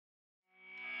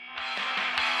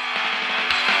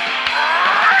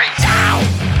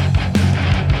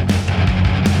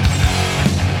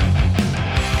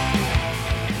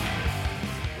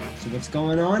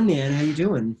going on, man? How you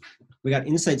doing? We got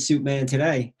Insight Suit Man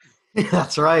today.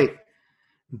 That's right.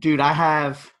 Dude, I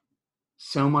have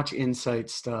so much insight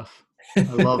stuff. I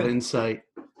love insight.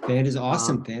 Band is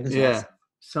awesome. Yeah,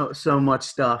 so much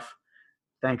stuff.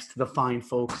 Thanks to the fine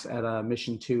folks at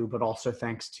Mission 2, but also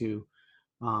thanks to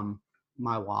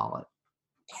my wallet.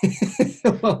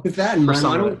 Well, with that in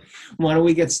mind, why don't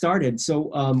we get started? So,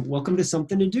 welcome to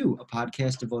Something to Do, a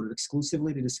podcast devoted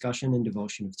exclusively to discussion and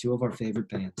devotion of two of our favorite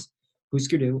bands,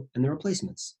 Husker Du and The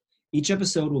Replacements. Each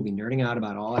episode will be nerding out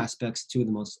about all aspects of two of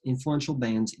the most influential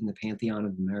bands in the pantheon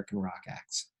of American rock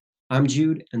acts. I'm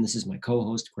Jude, and this is my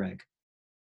co-host, Greg.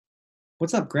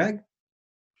 What's up, Greg?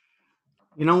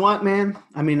 You know what, man?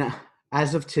 I mean,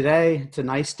 as of today, it's a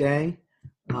nice day.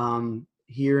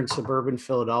 Here in suburban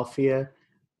Philadelphia,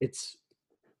 it's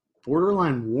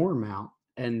borderline warm out.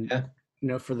 And, you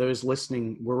know, for those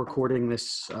listening, we're recording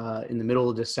this in the middle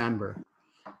of December.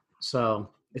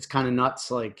 So it's kind of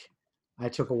nuts. Like, I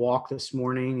took a walk this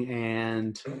morning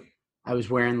and I was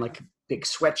wearing like a big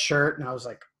sweatshirt and I was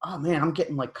like, oh man, I'm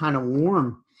getting like kind of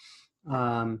warm.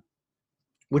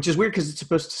 Which is weird because it's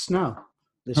supposed to snow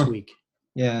this week.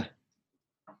 Yeah.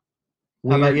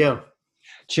 Weird. How about you?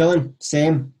 Chilling.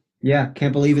 Same. Yeah.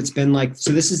 Can't believe it's been like,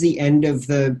 so this is the end of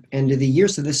the year.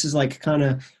 So this is like kind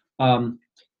of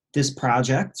this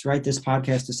project, right? This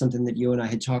podcast is something that you and I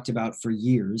had talked about for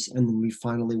years. And then we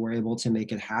finally were able to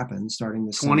make it happen starting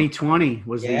this 2020 summer.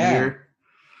 Was the year.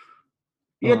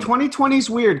 Yeah. 2020 is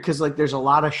weird because like there's a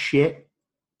lot of shit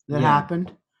that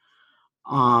happened.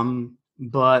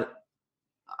 But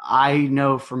I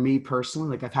know for me personally,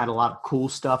 like I've had a lot of cool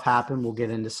stuff happen. We'll get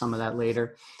into some of that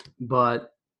later,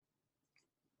 but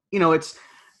you know, it's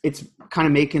kind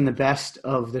of making the best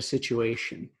of the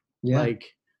situation,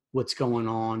 like what's going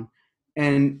on.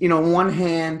 And, you know, on one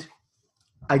hand,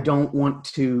 I don't want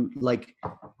to like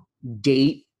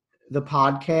date the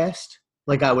podcast.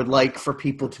 Like I would like for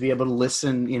people to be able to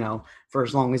listen, you know, for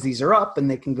as long as these are up and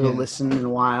they can go listen in a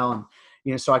while. And,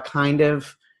 you know, so I kind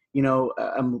of, you know,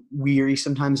 I'm weary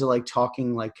sometimes of like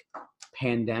talking like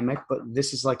pandemic, but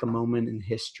this is like a moment in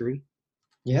history.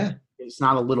 Yeah. It's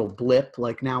not a little blip.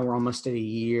 Like now we're almost at a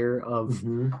year of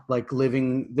like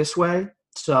living this way.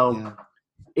 So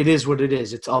it is what it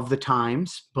is. It's of the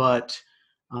times, but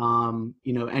you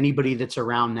know, anybody that's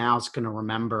around now is going to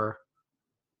remember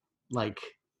like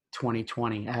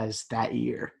 2020 as that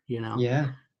year, you know?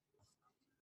 Yeah.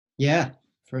 Yeah,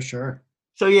 for sure.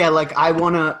 So yeah, like I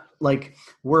want to, like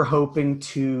we're hoping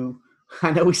to,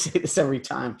 I know we say this every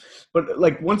time, but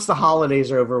like once the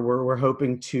holidays are over, we're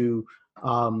hoping to,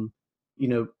 you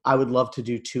know, I would love to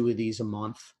do 2 of these a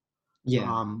month.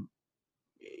 Yeah.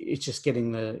 It's just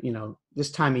getting the, you know, this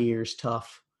time of year is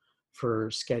tough for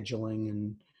scheduling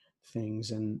and things.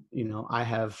 And, you know, I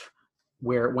have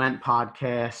Where It Went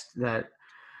podcast that,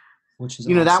 which is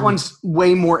you know, awesome. that one's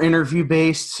way more interview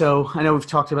based. So I know we've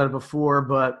talked about it before,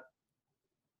 but,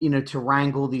 you know, to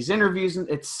wrangle these interviews,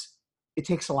 it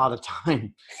takes a lot of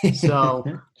time.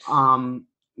 So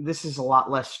this is a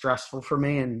lot less stressful for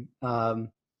me and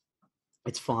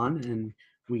it's fun and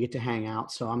we get to hang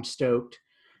out. So I'm stoked.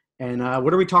 And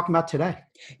what are we talking about today?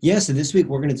 Yeah, so this week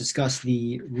we're going to discuss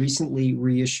the recently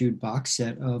reissued box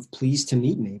set of Pleased to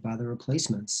Meet Me by The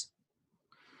Replacements.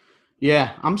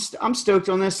 Yeah, I'm stoked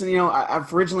on this. And, you know,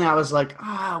 originally I was like,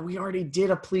 we already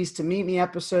did a Pleased to Meet Me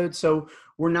episode. So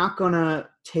we're not going to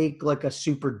take like a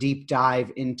super deep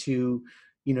dive into,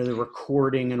 you know, the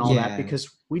recording and all that because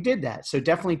we did that. So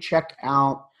definitely check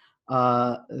out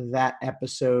that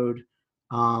episode.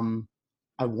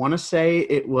 I want to say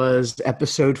it was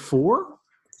episode 4.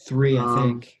 3, I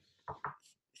think.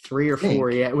 3 or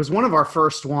 4. Yeah. It was one of our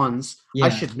first ones. Yeah. I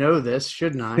should know this,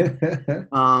 shouldn't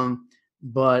I?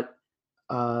 But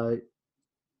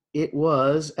it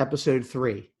was episode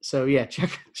 3. So yeah,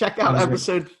 check out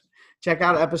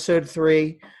episode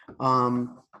 3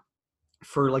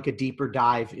 for like a deeper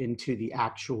dive into the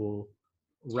actual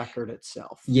record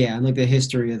itself. Yeah, and like the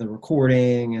history of the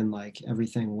recording and like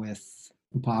everything with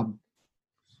Bob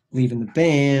leaving the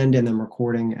band and then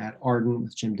recording at Ardent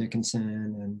with Jim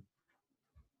Dickinson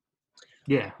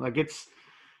and like it's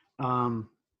I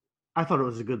thought it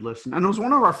was a good listen. And it was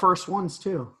one of our first ones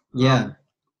too. Yeah.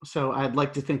 So I'd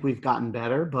like to think we've gotten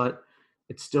better, but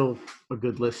it's still a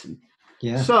good listen.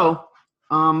 Yeah. So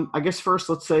I guess first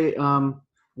let's say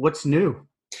what's new?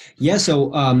 Yeah,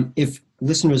 so if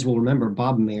listeners will remember,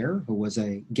 Bob Mehr, who was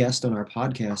a guest on our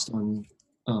podcast on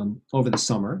over the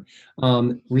summer,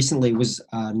 recently was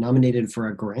nominated for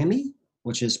a Grammy,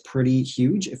 which is pretty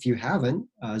huge. If you haven't,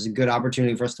 it's a good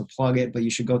opportunity for us to plug it, but you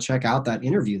should go check out that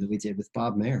interview that we did with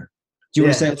Bob Mehr. Do you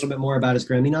want to say a little bit more about his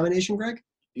Grammy nomination, Greg?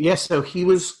 Yeah, so he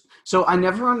was So I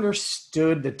never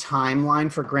understood the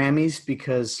timeline for Grammys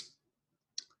because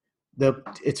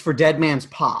it's for Dead Man's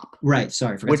Pop. Right.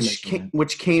 Sorry, forgot to mention that.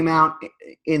 Which came out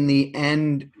in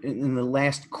the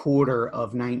last quarter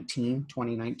of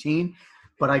 2019.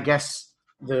 But I guess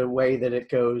the way that it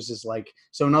goes is like,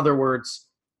 so in other words,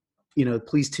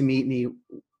 Pleased to Meet Me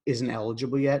isn't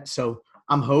eligible yet. So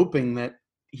I'm hoping that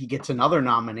he gets another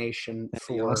nomination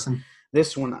for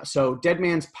this one. So Dead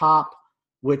Man's Pop,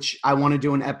 which I want to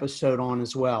do an episode on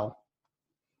as well,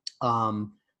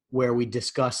 where we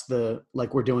discuss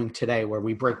like we're doing today, where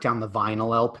we break down the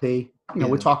vinyl LP.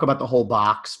 We talk about the whole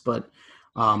box, but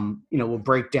we'll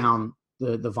break down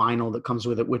the vinyl that comes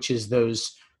with it, which is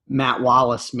those Matt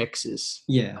Wallace mixes.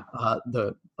 Yeah.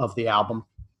 Of the album.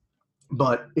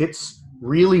 But it's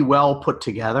really well put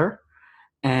together,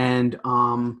 and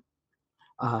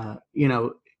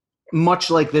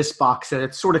much like this box set,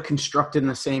 it's sort of constructed in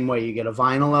the same way. You get a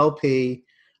vinyl LP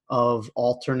of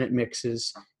alternate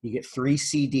mixes. You get 3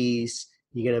 CDs.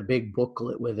 You get a big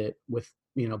booklet with it. With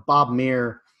Bob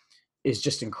Mehr is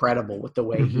just incredible with the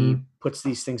way he puts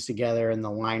these things together and the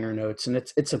liner notes, and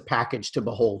it's a package to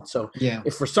behold. So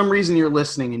if for some reason you're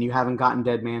listening and you haven't gotten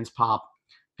Dead Man's Pop,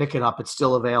 pick it up. It's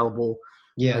still available.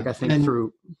 Yeah, like I think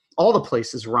through all the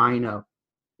places, Rhino.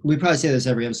 We probably say this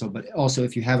every episode, but also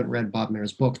if you haven't read Bob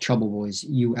Mehr's book, Trouble Boys,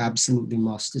 you absolutely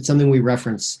must. It's something we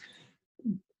reference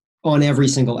on every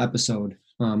single episode,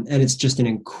 and it's just an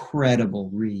incredible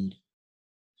read.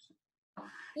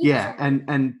 Yeah,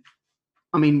 and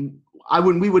I mean,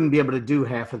 we wouldn't be able to do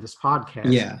half of this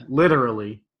podcast,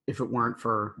 literally, if it weren't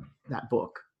for that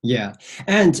book. Yeah,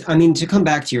 and I mean, to come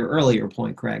back to your earlier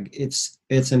point, Craig, it's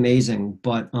amazing,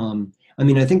 but I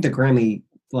think the Grammy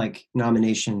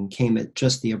nomination came at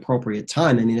just the appropriate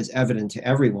time. I mean, it's evident to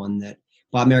everyone that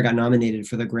Bob Mehr got nominated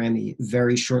for the Grammy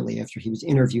very shortly after he was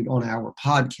interviewed on our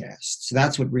podcast. So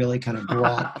that's what really kind of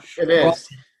brought it is.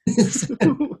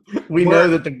 We know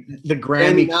that the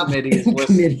Grammy committee is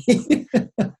listening.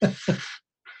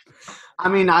 I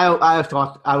mean, I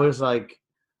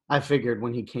figured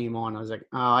when he came on, I was like,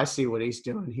 oh, I see what he's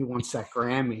doing. He wants that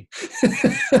Grammy.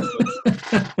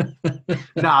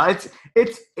 No,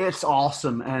 it's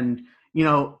awesome. And,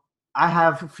 I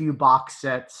have a few box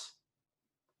sets,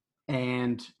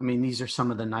 and I mean, these are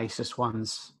some of the nicest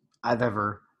ones I've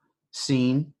ever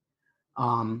seen.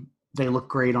 They look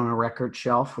great on a record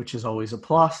shelf, which is always a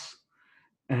plus.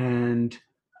 And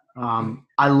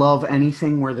I love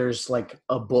anything where there's like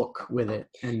a book with it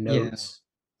and notes.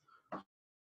 Yeah.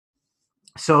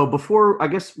 So before, I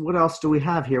guess, what else do we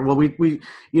have here? Well, we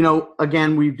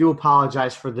again, we do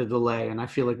apologize for the delay, and I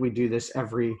feel like we do this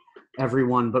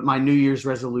everyone. But my New Year's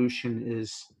resolution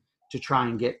is to try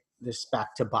and get this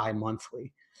back to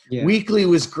bi-monthly. Yeah. Weekly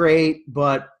was great,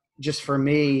 but just for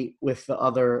me, with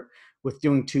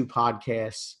doing 2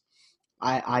 podcasts,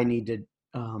 I need to,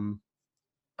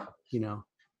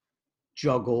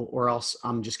 juggle, or else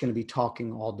I'm just going to be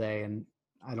talking all day, and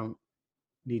I don't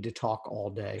need to talk all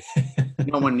day.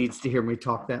 No one needs to hear me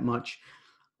talk that much.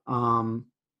 Also,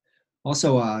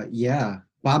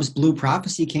 Bob's Blue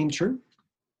Prophecy came true.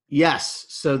 Yes.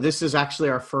 So this is actually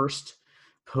our first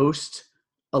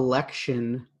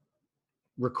post-election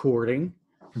recording.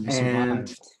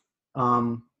 And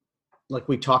like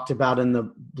we talked about in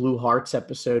the Blue Hearts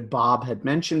episode, Bob had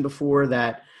mentioned before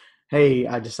that, hey,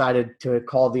 I decided to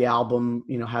call the album,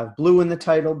 have blue in the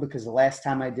title, because the last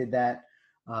time I did that,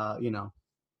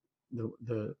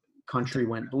 the country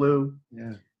went blue.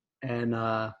 Yeah.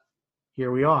 And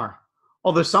here we are.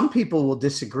 Although some people will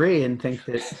disagree and think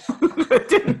that it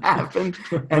didn't happen,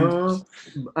 and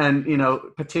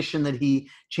petition that he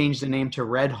changed the name to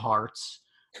Red Hearts,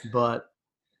 but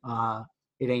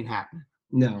it ain't happening.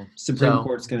 No, Supreme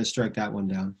Court's going to strike that one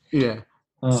down. Yeah.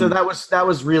 So that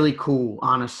was really cool,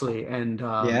 honestly, and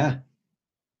the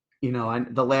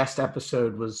last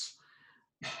episode was,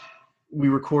 we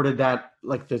recorded that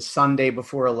like the Sunday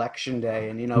before Election Day,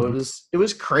 and it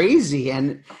was crazy,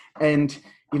 and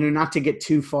not to get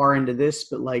too far into this,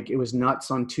 but like it was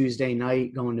nuts on Tuesday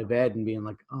night going to bed and being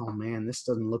like, oh man, this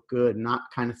doesn't look good, not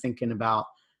kind of thinking about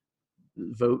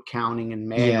vote counting and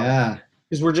mail. Yeah,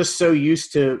 because we're just so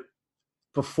used to,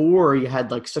 before you had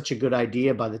like such a good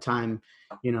idea by the time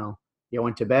you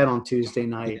went to bed on Tuesday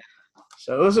night.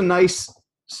 So it was a nice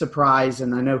surprise,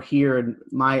 and I know here in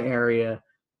my area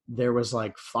there was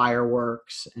like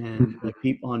fireworks and like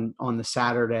people on the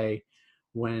Saturday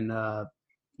when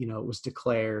it was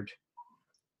declared,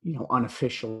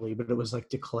 unofficially, but it was like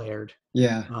declared.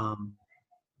 Yeah.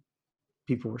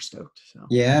 People were stoked. So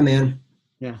yeah, man.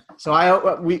 Yeah.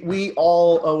 So we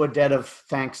all owe a debt of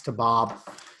thanks to Bob.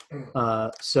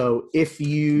 So if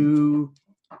you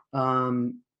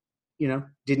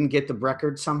didn't get the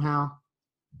record somehow,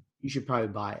 you should probably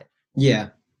buy it. Yeah,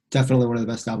 definitely one of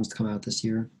the best albums to come out this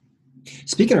year.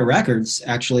 Speaking of records,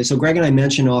 actually, so Greg and I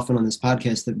mention often on this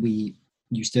podcast that we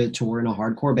used to tour in a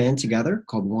hardcore band together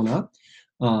called One Up,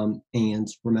 and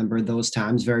remember those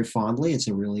times very fondly. It's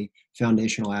a really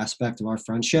foundational aspect of our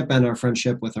friendship and our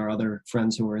friendship with our other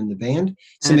friends who are in the band.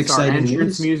 Some exciting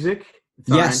entrance music.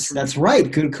 Yes, that's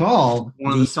right. Good call.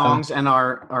 One of the songs and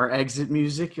our exit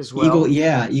music as well.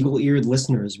 Eagle-eared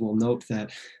listeners will note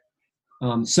that.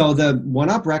 So the One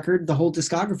Up record, the whole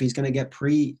discography is going to get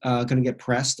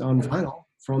pressed on vinyl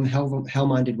from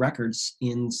Hell-Minded Records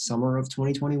in summer of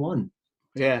 2021.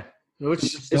 Yeah, which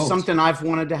is something I've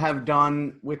wanted to have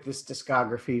done with this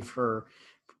discography for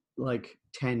like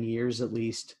 10 years at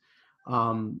least.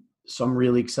 So I'm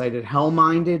really excited.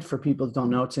 Hell-Minded, for people that don't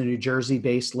know, it's a New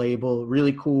Jersey-based label,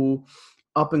 really cool,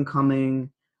 up and coming.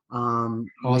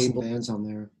 Awesome bands on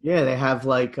there. Yeah, they have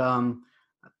like.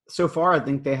 So far, I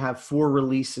think they have 4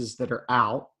 releases that are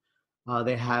out.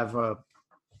 They have a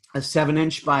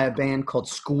 7-inch by a band called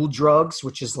School Drugs,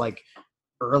 which is like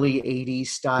early 80s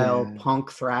style punk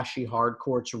thrashy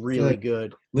hardcore. It's really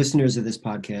good. Listeners of this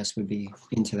podcast would be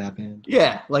into that band.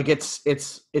 Yeah, like it's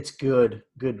good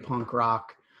punk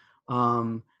rock.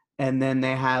 And then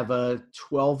they have a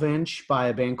 12-inch by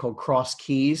a band called Cross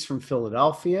Keys from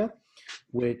Philadelphia,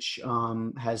 which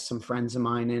has some friends of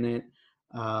mine in it.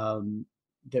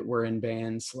 That were in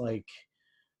bands like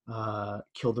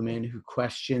Kill the Man Who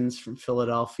Questions from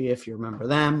Philadelphia, if you remember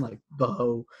them, like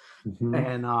Bo. Mm-hmm.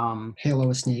 And Halo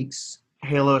of Snakes.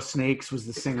 Halo of Snakes was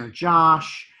the singer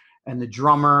Josh, and the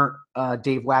drummer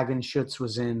Dave Wagenschutz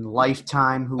was in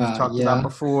Lifetime, who we talked about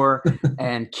before,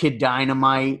 and Kid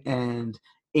Dynamite and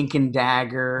Ink and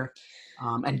Dagger,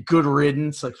 and Good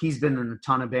Riddance. Like, he's been in a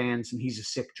ton of bands, and he's a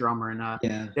sick drummer. And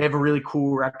they have a really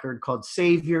cool record called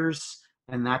Saviors.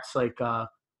 And that's like, I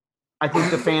think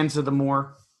the fans of the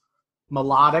more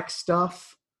melodic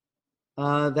stuff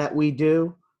that we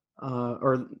do,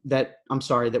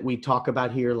 that we talk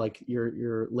about here, like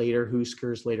your later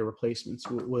Huskers, later Replacements,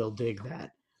 will dig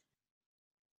that.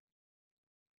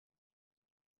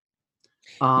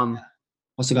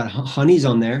 Also got Honeys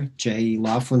on there, Jay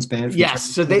Laughlin's band. Yes,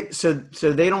 so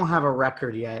they don't have a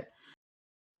record yet.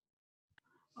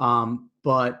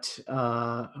 But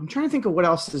I'm trying to think of what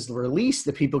else is released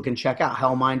that people can check out.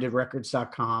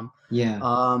 Hellmindedrecords.com.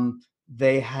 Yeah.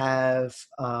 They have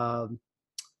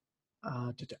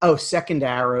Second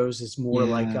Arrows is more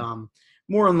like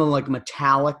more on the like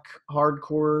metallic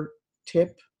hardcore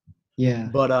tip. Yeah.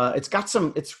 But it's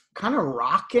kind of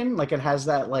rocking. Like, it has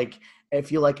that, like,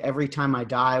 if you like Every Time I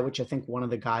Die, which I think one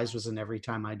of the guys was in Every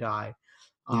Time I Die.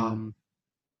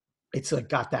 It's like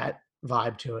got that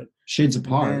vibe to it. Shades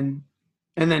Apart.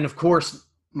 And then, of course,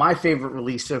 my favorite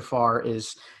release so far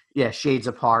is Shades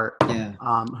Apart. Yeah.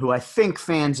 Who I think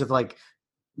fans of like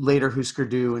later Husker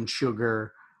Du and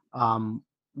Sugar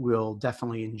will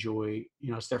definitely enjoy.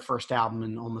 It's their first album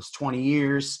in almost 20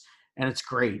 years, and it's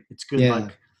great. It's good,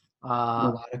 like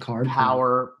melodic hard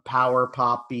power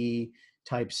poppy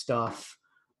type stuff.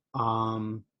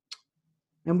 And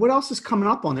what else is coming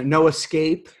up on it? No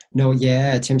Escape.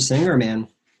 Tim Singer, man.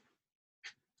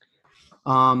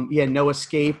 No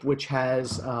Escape, which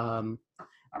has Tim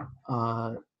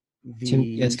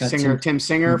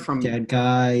Singer from Dead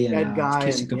Guy,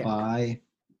 Kiss Goodbye.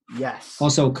 Yes.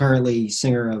 Also currently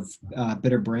singer of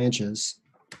Bitter Branches.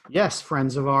 Yes,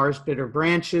 friends of ours, Bitter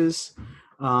Branches.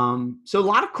 So a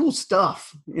lot of cool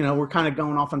stuff. We're kind of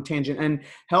going off on tangent. And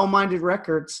Hell-Minded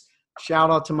Records, shout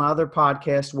out to my other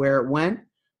podcast, Where It Went.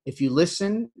 If you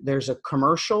listen, there's a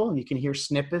commercial and you can hear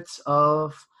snippets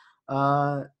of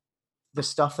the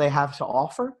stuff they have to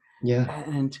offer. Yeah.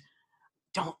 And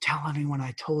don't tell anyone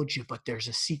I told you, but there's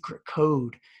a secret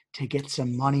code to get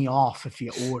some money off if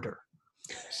you order.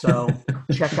 So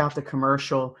check out the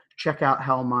commercial, check out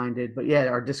Hell-Minded. But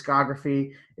our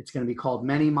discography, it's going to be called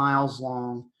Many Miles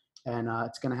Long, and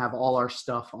it's going to have all our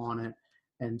stuff on it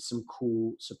and some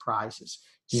cool surprises.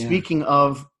 Yeah. Speaking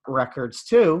of records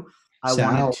too, I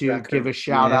wanted to give a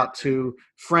shout out to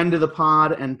friend of the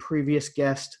pod and previous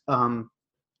guest,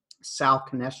 Sal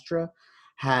Canestra,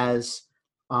 has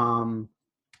a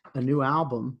new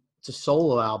album. It's a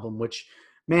solo album, which,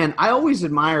 man, I always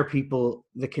admire people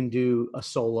that can do a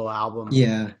solo album.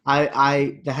 Yeah.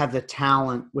 I that have the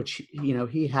talent, which,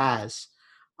 he has.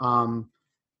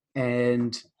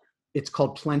 And it's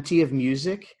called Plenty of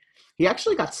Music. He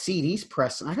actually got CDs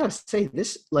pressed. And I got to say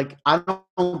this, like, I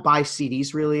don't buy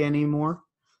CDs really anymore.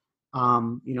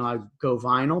 I go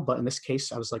vinyl, but in this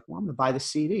case I was like, well, I'm going to buy the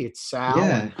CD. It's Sal.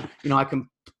 Yeah. And, I can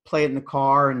play it in the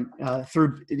car and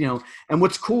and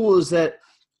what's cool is that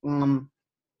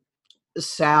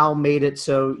Sal made it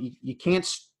so you can't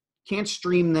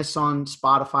stream this on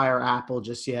Spotify or Apple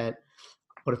just yet,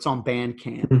 but it's on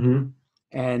Bandcamp. Mm-hmm.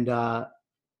 And,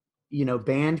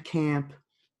 Bandcamp,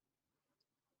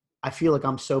 I feel like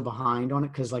I'm so behind on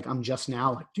it because like I'm just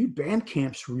now like, dude,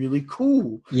 Bandcamp's really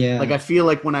cool. Yeah. Like I feel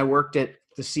like when I worked at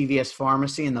the CVS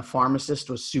pharmacy and the pharmacist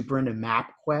was super into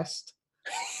MapQuest,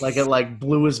 like it like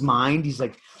blew his mind. He's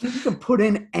like, you can put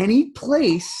in any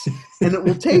place and it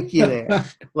will take you there.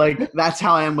 Like that's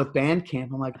how I am with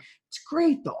Bandcamp. I'm like, it's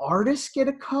great. The artists get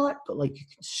a cut, but like you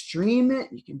can stream it,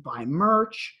 you can buy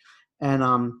merch.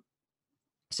 And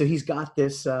so he's got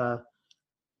this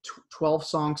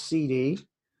 12-song CD.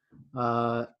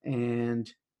 And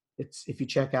it's, if you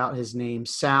check out his name,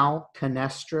 Sal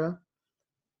Cannestra,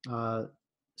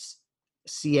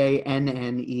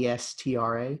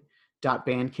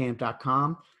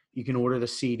 CANNESTRA.bandcamp.com. You can order the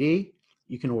CD,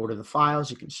 you can order the files,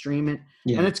 you can stream it,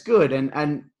 and it's good. And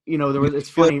it's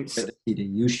funny.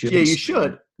 You should. Yeah, you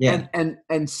should. Yeah.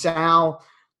 And Sal,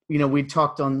 we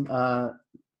talked on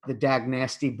the Dag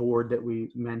Nasty board that we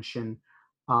mentioned.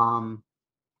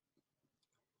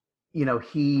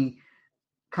 He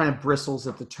kind of bristles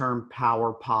at the term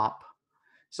power pop.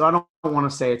 So I don't want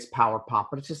to say it's power pop,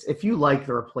 but it's just, if you like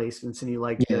the Replacements and you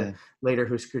like the later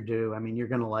Husker Du, I mean, you're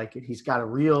going to like it. He's got a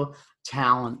real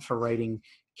talent for writing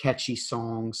catchy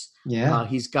songs. Yeah.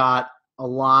 He's got a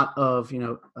lot of,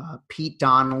 Pete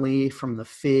Donnelly from the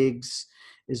Figs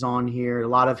is on here. A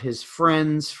lot of his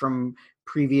friends from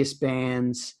previous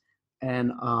bands.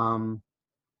 And,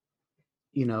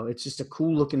 it's just a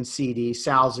cool looking CD.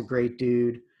 Sal's a great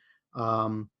dude.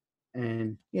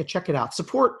 And yeah, check it out.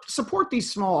 Support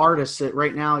these small artists that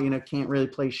right now, can't really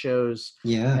play shows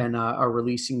and are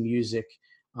releasing music.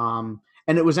 And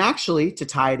it was actually, to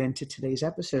tie it into today's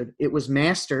episode, it was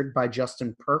mastered by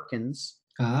Justin Perkins,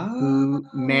 who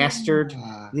mastered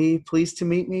the Pleased to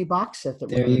Meet Me box set that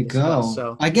there you go.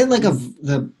 So I get like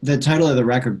the title of the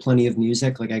record, Plenty of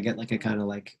Music. Like I get like a kind of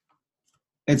like,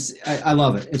 I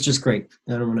love it. It's just great.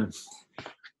 I don't want to.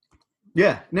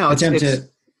 Yeah, no,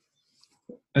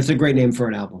 it's a great name for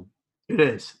an album. It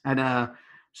is. And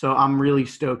so I'm really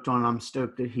stoked on it. I'm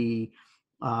stoked that he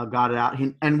got it out.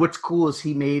 And what's cool is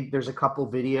there's a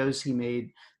couple videos he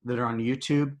made that are on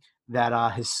YouTube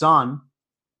that his son,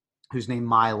 who's named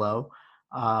Milo,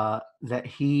 that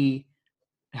he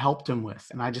helped him with.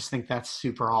 And I just think that's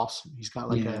super awesome. He's got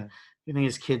like I think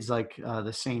his kid's like around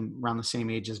the same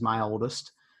age as my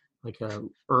oldest, like a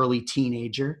early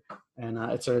teenager. And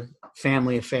it's a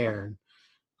family affair.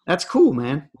 That's cool,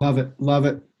 man. Love it.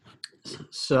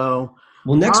 So,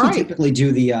 well, next we typically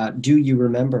do the Do You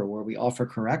Remember, where we offer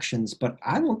corrections, but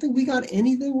I don't think we got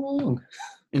anything wrong.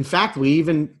 In fact, we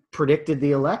even predicted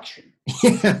the election.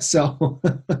 Yeah, so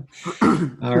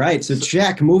all right. So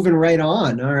check, moving right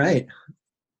on. All right.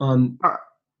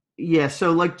 Yeah,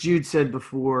 so like Jude said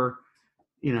before,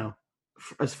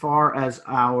 as far as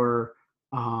our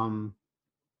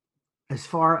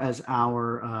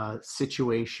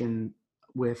situation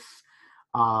with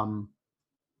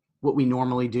what we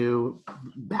normally do,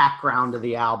 background of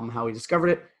the album, how we discovered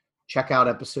it, check out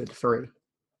episode 3.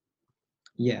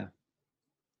 Yeah.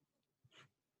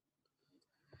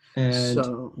 And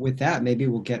so, with that, maybe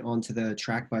we'll get onto the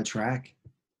track by track.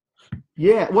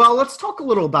 Yeah, well, let's talk a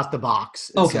little about the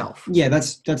box itself. Okay. Yeah,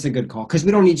 that's a good call, because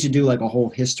we don't need to do like a whole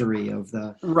history of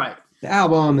the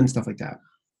album and stuff like that.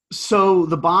 So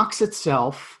the box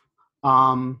itself,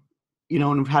 and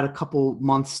we've had a couple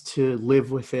months to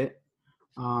live with it.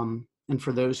 And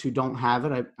for those who don't have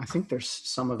it, I think there's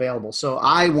some available. So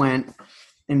I went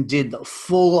and did the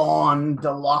full-on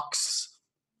deluxe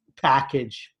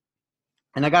package.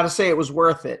 And I got to say it was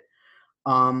worth it.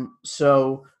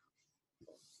 So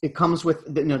it comes with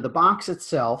the box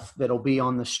itself that'll be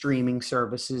on the streaming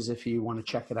services if you want to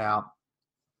check it out.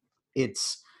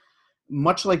 It's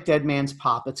much like Dead Man's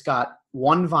Pop. It's got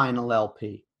one vinyl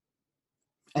LP.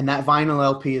 And that vinyl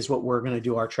LP is what we're going to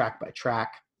do our track by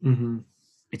track. Mm-hmm.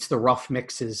 It's the rough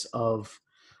mixes of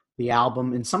the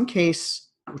album. In some case,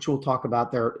 which we'll talk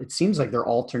about there, it seems like they're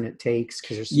alternate takes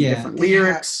because there's some different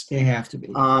lyrics. They have to be.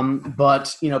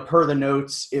 But, per the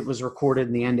notes, it was recorded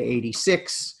in the end of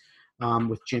 86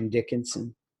 with Jim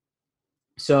Dickinson.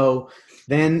 So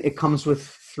then it comes with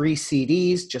 3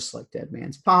 CDs, just like Dead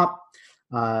Man's Pop.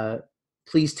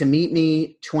 Pleased to Meet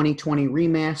Me 2020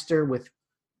 remaster with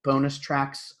bonus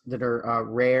tracks that are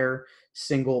rare,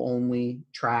 single-only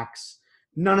tracks.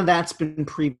 None of that's been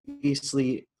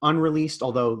previously unreleased,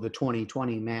 although the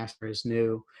 2020 master is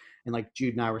new. And like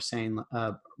Jude and I were saying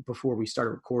before we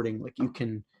started recording, like you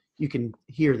can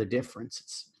hear the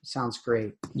difference. It sounds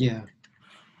great. Yeah.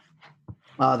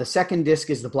 The second disc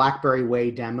is the Blackberry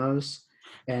Way demos,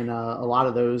 and a lot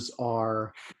of those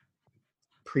are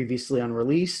previously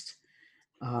unreleased.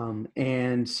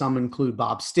 And some include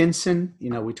Bob Stinson. You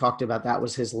know, we talked about that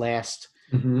was his last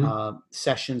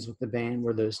sessions with the band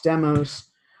were those demos.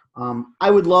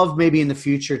 I would love maybe in the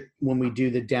future when we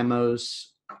do the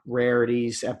demos,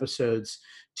 rarities episodes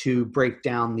to break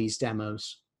down these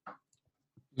demos.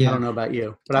 Yeah. I don't know about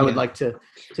you, but I would like to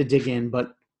dig in,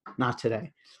 but not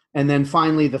today. And then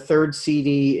finally, the third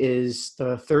CD is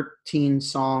the 13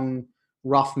 song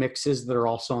rough mixes that are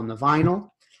also on the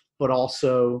vinyl, but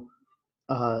also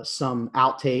some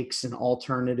outtakes and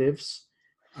alternates,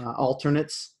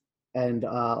 and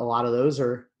a lot of those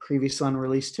are previously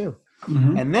unreleased too.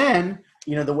 And then,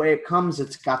 you know, the way it comes,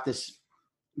 it's got this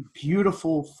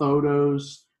beautiful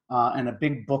photos and a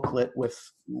big booklet with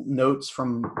notes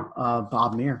from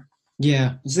Bob Meer.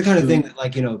 Yeah, it's the kind of thing that,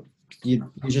 like, you know, you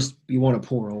want to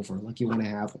pour over, like you want to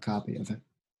have a copy of it.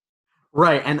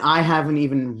 Right, and I haven't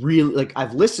even really, like,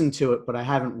 I've listened to it, but I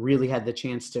haven't really had the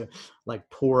chance to, like,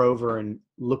 pour over and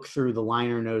look through the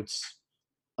liner notes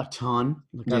a ton.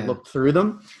 Like, I've looked through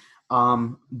them,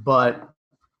 but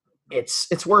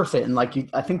it's worth it. And, like,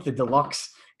 I think the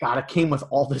deluxe, God, it came with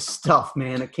all this stuff,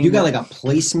 man. It came. You got like a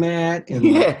placemat, and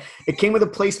it came with a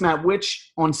placemat,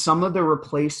 which on some of the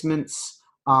replacements,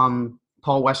 Paul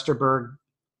Westerberg,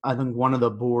 I think one of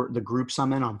the groups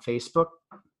I'm in on Facebook,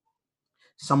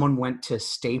 someone went to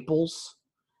Staples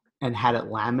and had it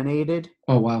laminated.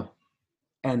 Oh, wow.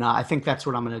 And I think that's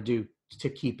what I'm going to do to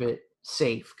keep it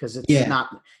safe, because it's not,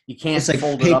 you can't. It's like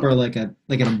fold paper, it up.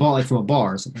 like in a ball, like from a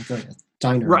bar or something, like a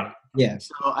diner. Right. Yeah.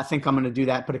 So I think I'm going to do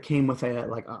that, but it came with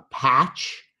a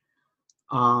patch,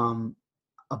 a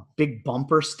big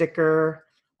bumper sticker,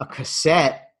 a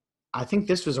cassette. I think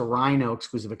this was a Rhino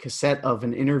exclusive, a cassette of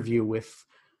an interview with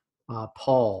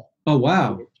Paul. Oh,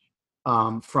 wow.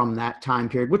 From that time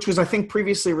period, which was, I think,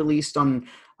 previously released on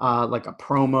like a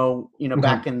promo, you know,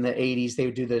 back in the 80s, they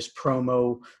would do this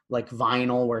promo like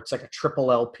vinyl where it's like a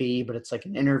triple LP, but it's like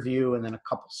an interview and then a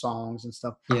couple songs and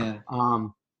stuff. Yeah.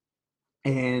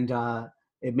 And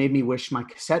it made me wish my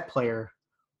cassette player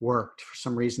worked. For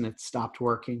some reason, it stopped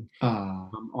working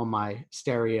on my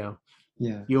stereo.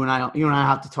 Yeah. You and I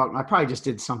have to talk. I probably just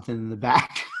did something in the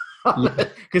back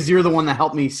because you're the one that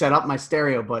helped me set up my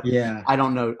stereo. But I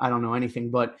don't know anything.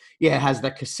 But yeah, it has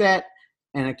that cassette,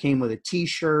 and it came with a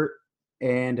T-shirt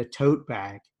and a tote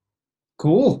bag.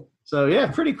 Cool. So yeah,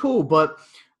 pretty cool. But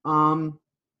you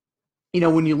know,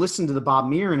 when you listen to the Bob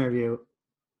Meer interview,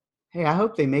 hey, I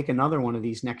hope they make another one of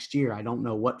these next year. I don't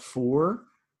know what for.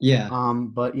 Yeah.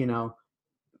 But you know,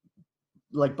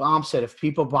 like Bob said, if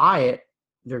people buy it,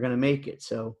 they're going to make it.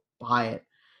 So buy it.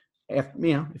 If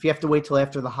you have to wait till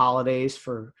after the holidays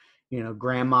for, you know,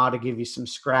 grandma to give you some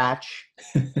scratch,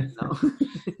 you know,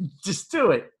 just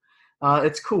do it.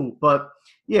 It's cool. But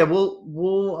yeah, we'll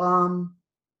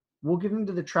get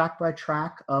into the track by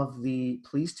track of the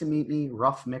Pleased to Meet Me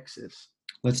rough mixes.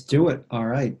 Let's do it. All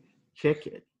right. Kick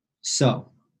it. So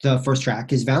the first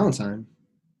track is Valentine.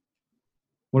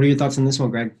 What are your thoughts on this one,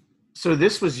 Greg? So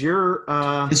this was your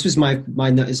this was my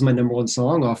number one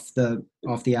song off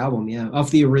the album, off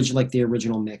the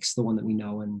original mix, the one that we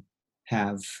know and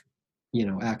have, you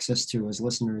know, access to as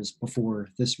listeners before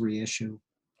this reissue.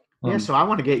 So I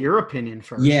want to get your opinion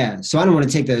first. Yeah, so I don't want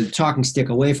to take the talking stick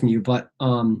away from you, but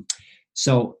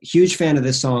so huge fan of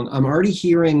this song. I'm already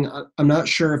hearing, I'm not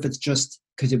sure if it's just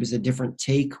because it was a different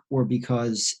take or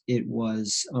because it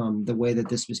was the way that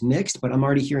this was mixed, but I'm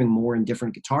already hearing more in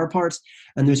different guitar parts.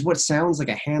 And there's what sounds like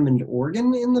a Hammond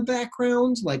organ in the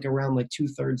background, like around like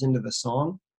 2/3 into the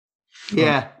song.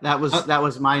 Yeah, that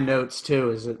was my notes too,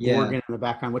 is an organ in the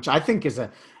background, which I think it's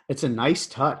a nice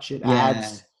touch. It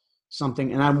adds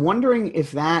something. And I'm wondering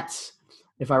if that's,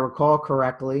 if I recall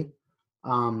correctly,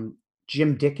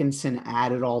 Jim Dickinson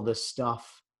added all this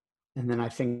stuff, and then I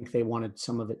think they wanted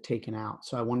some of it taken out.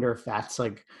 So I wonder if that's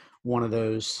like one of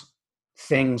those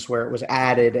things where it was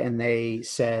added and they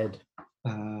said,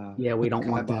 we don't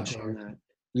want that on that.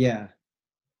 Yeah.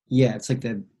 Yeah, it's like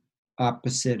the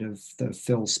opposite of the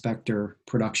Phil Spector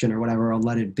production or whatever, I'll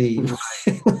let it be.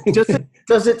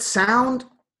 Does it sound...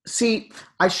 See,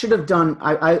 I should have done...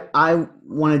 I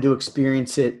wanted to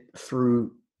experience it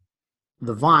through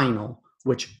the vinyl,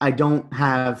 which I don't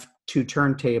have 2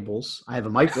 turntables. I have a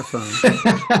microphone.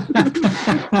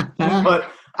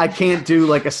 But I can't do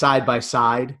like a side by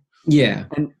side. Yeah.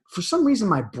 And for some reason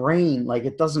my brain, like,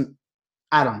 it doesn't,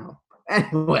 I don't know.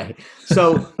 Anyway,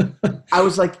 so I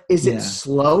was like, is it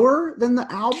slower than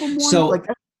the album one? So,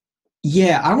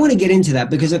 yeah, I want to get into that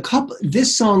because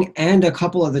this song and a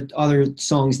couple of the other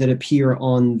songs that appear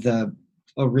on the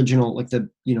original, like the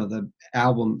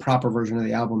album, proper version of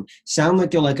the album, sound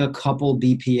like they're like a couple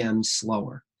BPM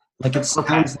slower. Like it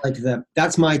sounds like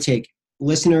that's my take.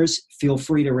 Listeners, feel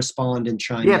free to respond and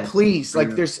chime in. Yeah, please. Like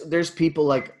there's people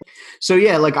like, so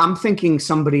yeah, like I'm thinking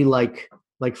somebody like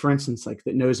for instance, like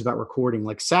that knows about recording,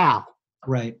 like Sal.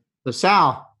 Right. So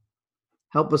Sal,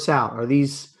 help us out. Are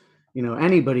these,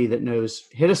 anybody that knows,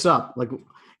 hit us up. Like,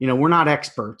 we're not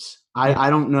experts. I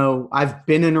don't know. I've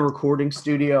been in a recording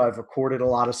studio. I've recorded a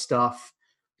lot of stuff,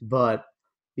 but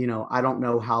I don't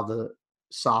know how the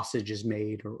sausage is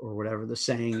made or whatever the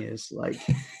saying is. Like,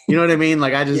 you know what I mean?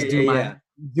 Like I just do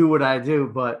what I do.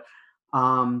 But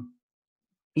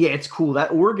it's cool.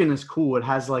 That organ is cool. It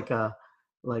has like a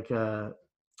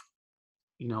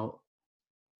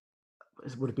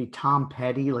would it be Tom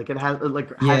Petty? Like it has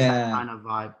that kind of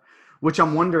vibe, which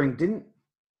I'm wondering, didn't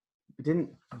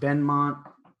Benmont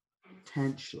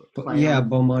Tench play? Yeah,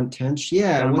 Beaumont Tench.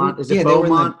 Yeah. Benmont, is it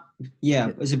Beaumont?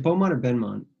 Is it Beaumont or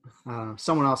Benmont?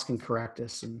 Someone else can correct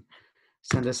us and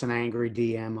send us an angry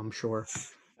DM, I'm sure.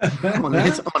 on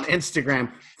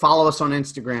Instagram. Follow us on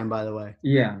Instagram, by the way.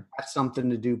 Yeah. That's Something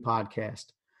to Do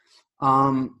podcast.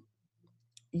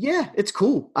 It's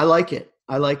cool. I like it.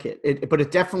 But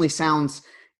it definitely sounds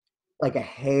like a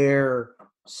hair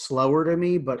slower to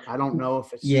me, but I don't know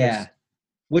if it's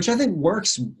which I think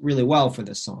works really well for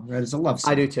this song, right? It's a love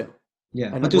song. I do too.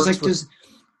 Yeah. And but there's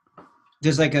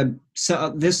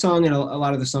this song and a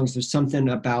lot of the songs, there's something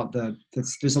about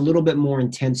there's a little bit more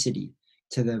intensity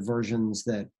to the versions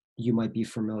that you might be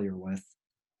familiar with.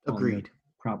 Agreed. On the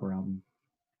proper album.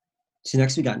 So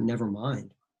next we got Nevermind.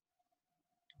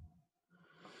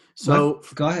 So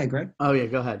go ahead, Greg. Oh yeah,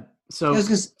 go ahead. So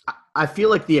I feel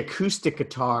like the acoustic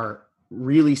guitar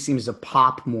really seems to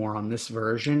pop more on this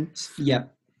version.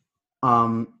 Yep.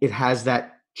 It has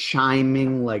that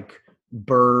chiming like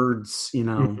birds,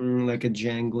 like a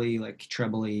jangly, like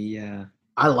trebly. Yeah.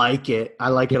 I like it. I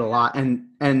like it a lot.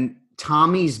 And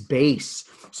Tommy's bass.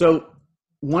 So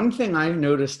one thing I've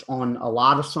noticed on a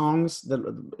lot of songs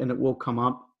and it will come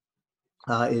up,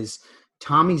 is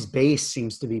Tommy's bass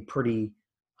seems to be pretty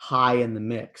high in the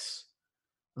mix.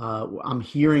 I'm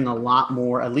hearing a lot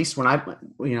more, at least when I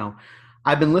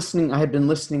had been listening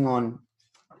on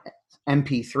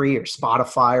MP3 or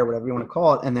Spotify or whatever you want to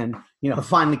call it. And then,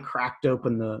 finally cracked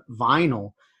open the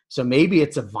vinyl. So maybe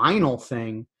it's a vinyl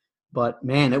thing, but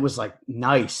man, it was like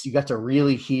nice. You got to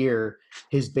really hear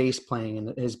his bass playing,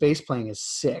 and his bass playing is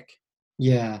sick.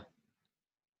 Yeah.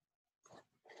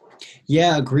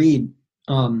 Yeah. Agreed.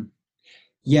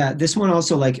 This one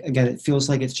also, like, again, it feels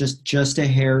like it's just a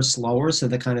hair slower. So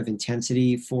the kind of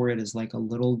intensity for it is like a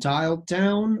little dialed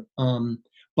down.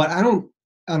 But I don't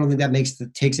think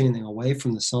that takes anything away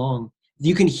from the song.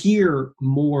 You can hear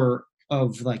more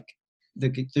of like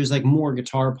there's like more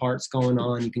guitar parts going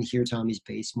on. You can hear Tommy's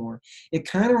bass more. It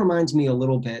kind of reminds me a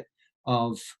little bit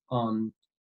of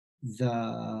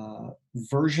the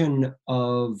version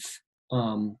of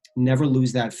Never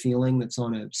Lose That Feeling that's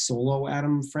on a solo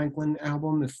Adam Franklin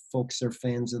album, if folks are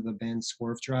fans of the band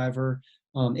Swerve Driver.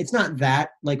 It's not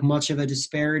that like much of a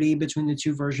disparity between the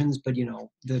two versions, but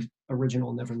the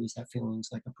original Never Lose That Feeling is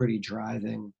like a pretty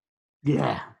driving,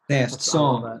 fast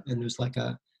song, and there's like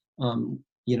a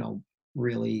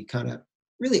really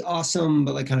awesome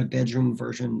but like kind of bedroom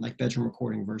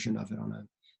recording version of it on a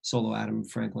solo Adam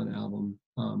Franklin album.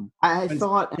 I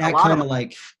thought that kind of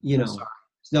like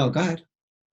no, go ahead.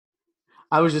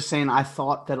 I was just saying, I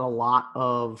thought that a lot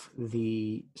of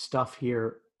the stuff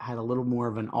here had a little more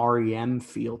of an REM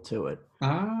feel to it.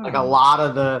 Like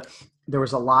there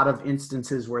was a lot of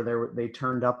instances where they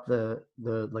turned up the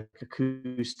like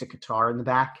acoustic guitar in the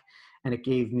back, and it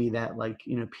gave me that like,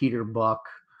 Peter Buck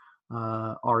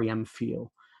REM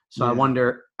feel. So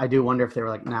I do wonder if they were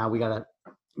like, nah, we gotta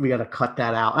cut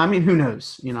that out. I mean, who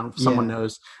knows? If someone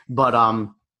knows. But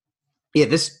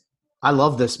I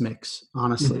love this mix,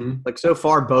 honestly. Mm-hmm. Like so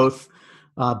far, both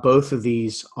of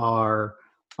these are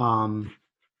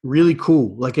really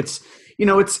cool. Like it's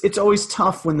always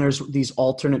tough when there's these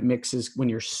alternate mixes when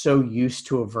you're so used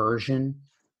to a version.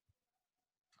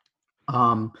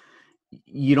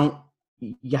 You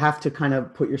have to kind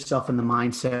of put yourself in the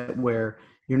mindset where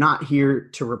you're not here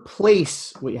to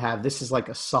replace what you have. This is like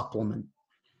a supplement.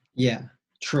 Yeah,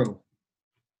 true.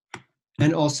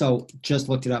 And also, just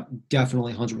looked it up,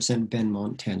 definitely 100%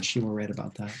 Benmont Tench. You were right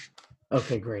about that.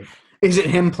 Okay, great. Is it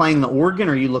him playing the organ,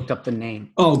 or you looked up the name?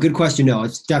 Oh, good question. No,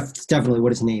 it's definitely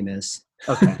what his name is.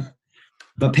 Okay.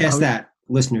 But past that,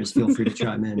 listeners, feel free to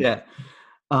chime in. Yeah.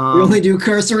 We only do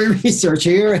cursory research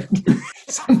here at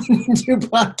Something to Do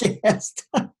podcast.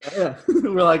 Yeah.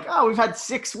 We're like, oh, we've had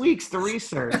 6 weeks to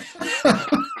research.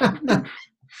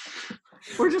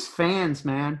 We're just fans,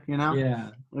 man, you know? Yeah.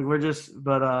 Like we're just,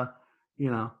 but,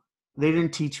 you know, they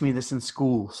didn't teach me this in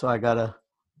school, so I gotta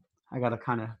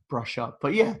kind of brush up.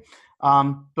 But yeah,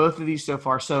 both of these so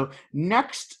far. So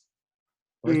next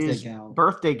is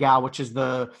Birthday Gal, which is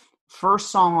the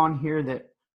first song on here that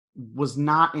was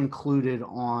not included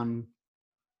on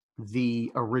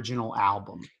the original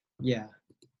album. Yeah.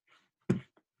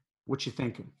 What you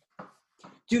thinking?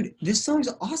 Dude, this song's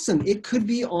awesome. It could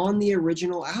be on the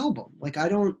original album. Like,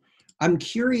 I'm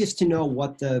curious to know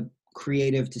what the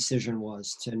creative decision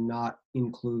was to not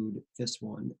include this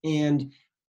one. And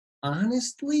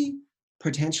honestly,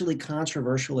 potentially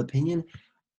controversial opinion,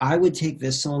 I would take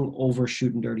this song over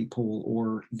Shootin' Dirty Pool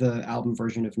or the album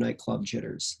version of Nightclub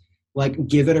Jitters. Like,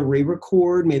 give it a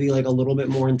re-record, maybe like a little bit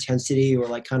more intensity, or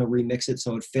like kind of remix it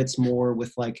so it fits more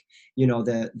with like, you know,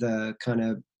 the kind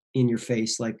of in your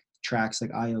face like tracks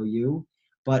like IOU.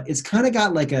 But it's kind of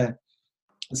got like a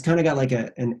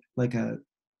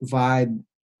vibe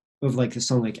of like the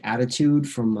song like Attitude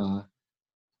from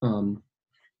All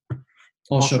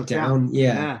Shook Down.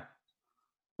 Yeah.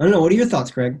 I don't know. What are your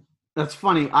thoughts, Craig? That's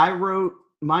funny. I wrote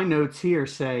my notes here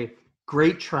say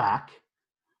great track.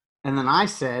 And then I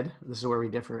said, this is where we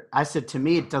differ. I said, to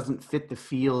me, it doesn't fit the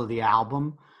feel of the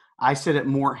album. I said it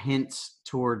more hints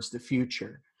towards the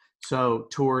future. So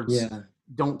towards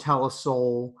Don't Tell a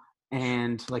Soul.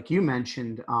 And like you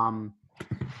mentioned,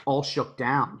 All Shook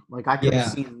Down. Like I could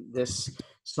have seen this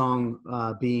song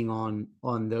being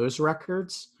on those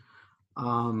records.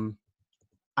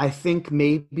 I think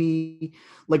maybe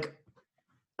like,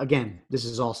 again, this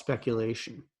is all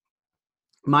speculation.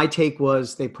 My take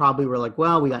was they probably were like,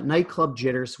 well, we got Nightclub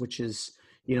Jitters, which is,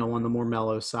 you know, on the more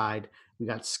mellow side. We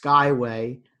got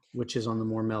Skyway, which is on the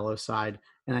more mellow side.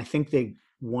 And I think they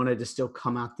wanted to still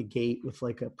come out the gate with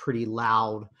like a pretty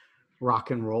loud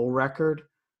rock and roll record.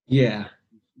 Yeah.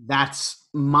 That's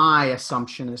my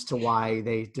assumption as to why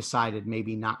they decided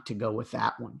maybe not to go with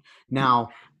that one. Now,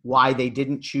 why they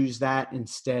didn't choose that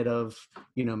instead of,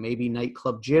 you know, maybe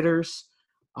Nightclub Jitters,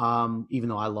 even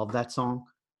though I love that song.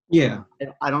 Yeah.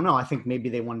 I don't know. I think maybe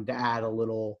they wanted to add a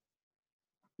little,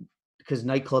 because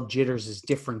Nightclub Jitters is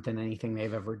different than anything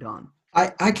they've ever done.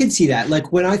 I could see that.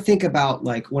 Like when I think about,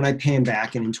 like when I pan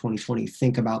back and in 2020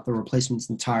 think about the Replacement's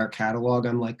entire catalog,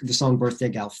 I'm like, the song Birthday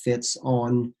Gal fits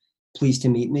on Pleased to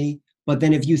Meet Me. But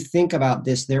then if you think about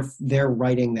this, they're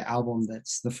writing the album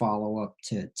that's the follow-up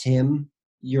to Tim.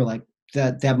 You're like,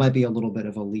 that might be a little bit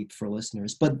of a leap for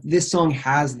listeners. But this song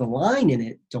has the line in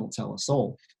it, Don't Tell a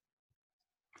Soul.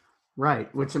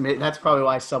 Right, which that's probably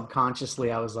why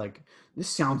subconsciously I was like, this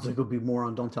sounds like it would be more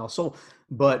on Don't Tell a Soul.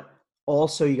 But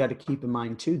also you got to keep in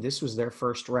mind too, this was their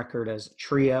first record as a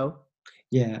trio.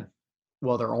 Yeah.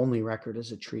 Well, their only record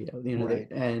as a trio, you know, right.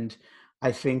 And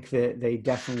I think that they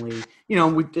definitely, you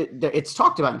know, it's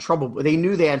talked about in Trouble, but they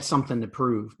knew they had something to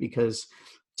prove because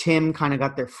Tim kind of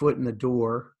got their foot in the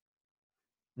door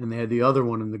and they had the other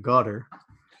one in the gutter.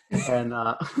 And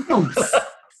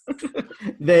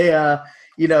they,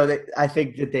 you know, I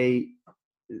think that they,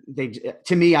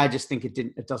 to me, I just think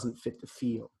it doesn't fit the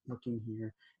feel looking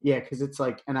here. Yeah. Cause it's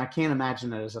like, and I can't imagine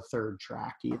that as a third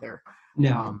track either.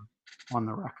 No. On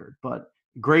the record, but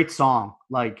great song.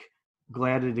 Like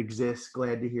glad it exists.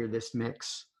 Glad to hear this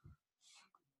mix.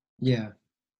 Yeah.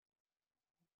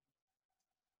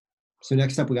 So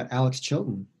next up we got Alex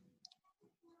Chilton.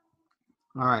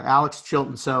 All right. Alex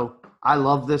Chilton. So I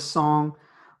love this song.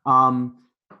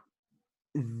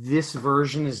 This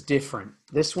version is different.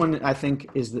 This one I think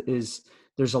is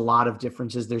there's a lot of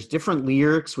differences. There's different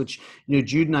lyrics, which, you know,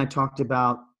 Jude and I talked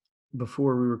about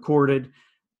before we recorded.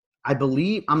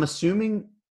 I'm assuming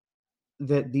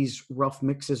that these rough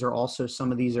mixes are also,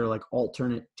 some of these are like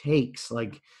alternate takes,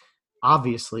 like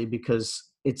obviously because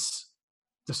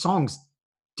the song's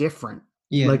different.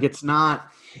 Yeah. Like it's not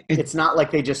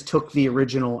like they just took the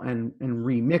original and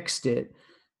remixed it.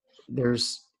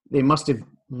 They must have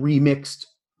remixed,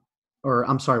 or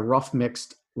I'm sorry, rough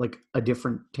mixed like a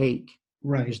different take.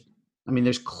 Right.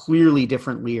 There's clearly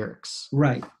different lyrics.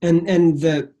 Right. And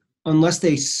unless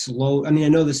they I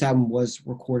know this album was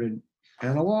recorded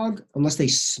analog, unless they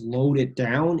slowed it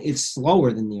down, it's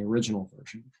slower than the original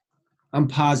version. I'm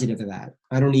positive of that.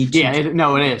 I don't need it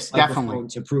is definitely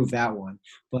to prove that one,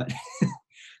 but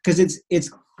because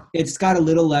it's got a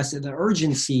little less of the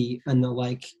urgency and the,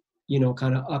 like, you know,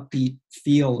 kind of upbeat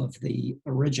feel of the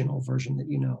original version that,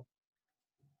 you know.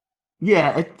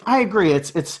 Yeah, I agree.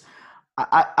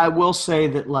 I will say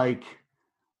that like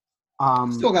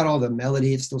still got all the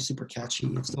melody. It's still super catchy.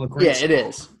 It's still a great yeah, song. it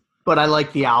is. But I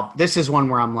like the album. This is one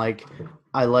where I'm like,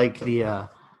 I like the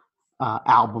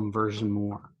album version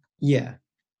more. Yeah.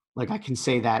 Like I can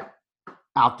say that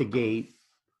out the gate.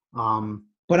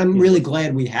 But I'm really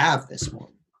glad we have this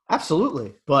one.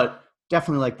 Absolutely. But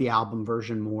definitely like the album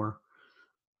version more.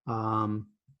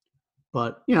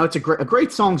 But you know, it's a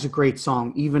great song's a great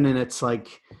song, even in its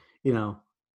like, you know,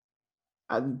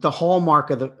 the hallmark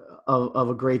of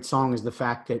a great song is the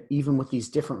fact that even with these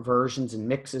different versions and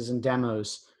mixes and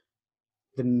demos,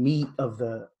 the meat of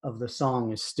the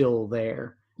song is still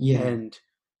there. Yeah. And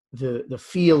the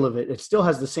feel of it still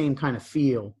has the same kind of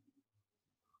feel.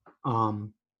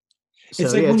 So,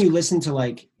 it's like when you listen to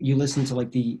like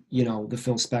the, you know, the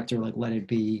Phil Spector, like Let It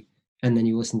Be, and then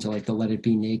you listen to like the Let It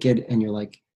Be Naked, and you're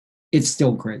like, it's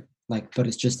still great. Like, but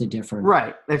it's just a different.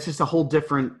 Right. It's just a whole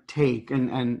different take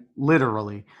and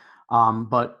literally.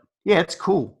 But yeah, it's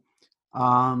cool.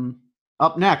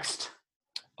 Up next.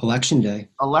 Election Day.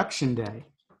 Election Day.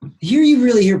 Here you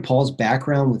really hear Paul's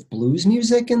background with blues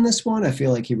music in this one. I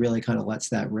feel like he really kind of lets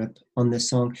that rip on this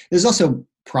song. There's also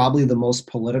probably the most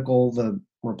political the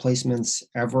Replacements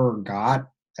ever got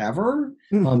ever,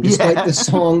 despite the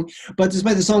song. But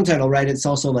despite the song title, right? It's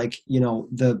also like, you know,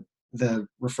 the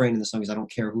refrain in the song is "I don't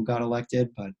care who got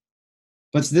elected," but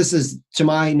this is, to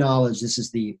my knowledge, this is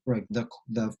the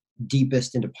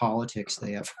deepest into politics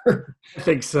they ever. I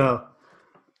think so,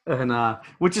 and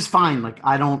which is fine. Like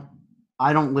I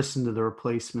don't listen to the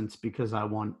Replacements because I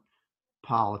want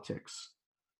politics.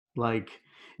 Like,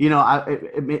 you know,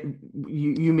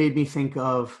 you made me think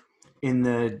of in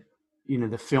the, you know,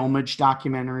 the Filmage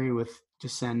documentary with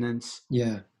Descendants.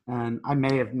 Yeah. And I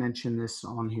may have mentioned this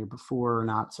on here before or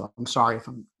not, so I'm sorry if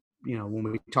I'm, you know,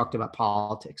 when we talked about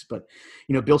politics, but,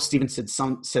 you know, Bill Stevens said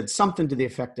something to the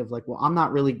effect of like, well, I'm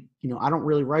not really, you know, I don't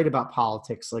really write about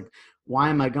politics. Like, why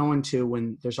am I going to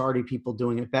when there's already people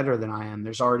doing it better than I am?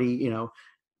 There's already, you know,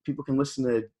 people can listen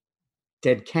to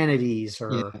Dead Kennedys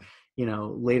or, you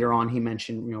know, later on he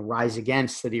mentioned, you know, Rise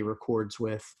Against that he records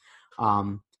with,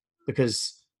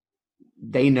 because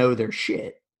they know their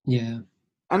shit. Yeah.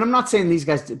 And I'm not saying these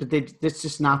guys did, but it's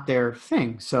just not their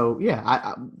thing. So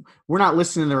yeah, we're not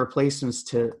listening to the Replacements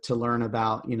to learn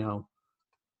about, you know,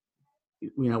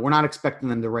 we're not expecting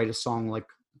them to write a song like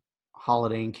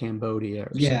Holiday in Cambodia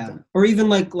or something. Or even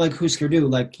like Husker Du,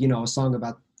 like, you know, a song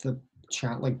about the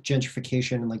like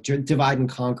gentrification and like divide and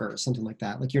conquer or something like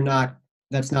that. Like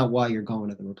that's not why you're going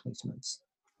to the Replacements.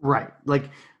 Right. Like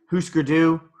Husker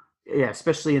Du, yeah,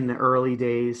 especially in the early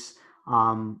days.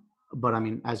 But I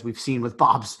mean, as we've seen with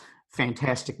Bob's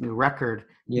fantastic new record,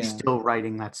 he's still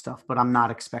writing that stuff, but I'm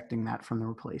not expecting that from the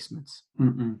Replacements.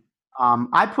 Mm-mm.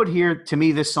 I put here, to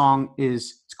me, this song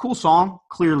it's a cool song,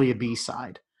 clearly a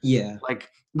B-side. Yeah.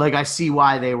 Like I see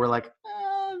why they were like,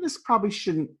 this probably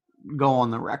shouldn't go on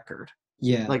the record.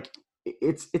 Yeah. Like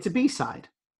it's a B-side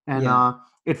and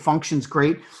it functions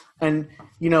great. And,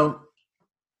 you know,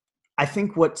 I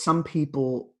think what some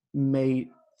people may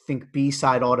think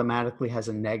B-side automatically has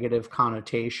a negative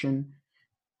connotation.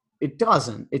 It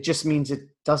doesn't. It just means it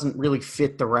doesn't really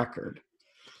fit the record.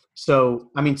 So,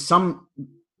 I mean,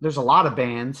 there's a lot of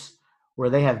bands where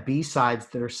they have B-sides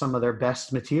that are some of their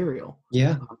best material.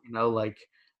 Yeah. You know, like,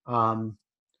 like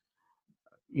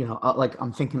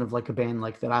I'm thinking of like a band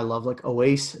like that I love, like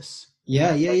Oasis.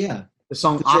 Yeah. The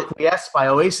song Acquiesce by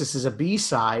Oasis is a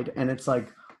B-side, and it's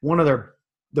like one of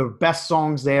the best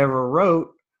songs they ever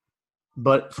wrote,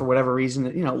 but for whatever reason,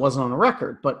 you know, it wasn't on a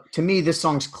record. But to me, this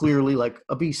song's clearly like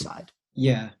a B-side.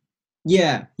 Yeah.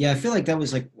 I feel like that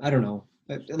was like, I don't know,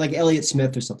 like Elliott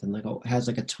Smith or something, like has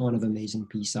like a ton of amazing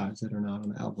B-sides that are not on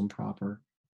the album proper.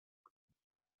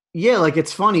 Yeah, like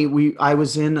it's funny. I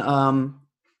was in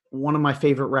one of my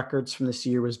favorite records from this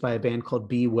year was by a band called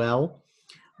Be Well,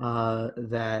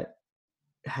 that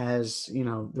has, you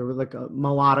know, they were like a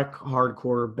melodic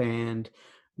hardcore band,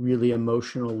 really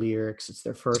emotional lyrics. It's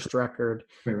their first record.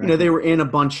 You know, they were in a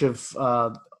bunch of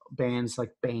bands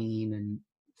like Bane and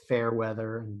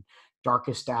Fairweather and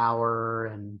Darkest Hour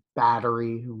and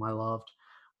Battery, whom I loved.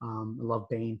 I love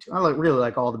Bane too. I really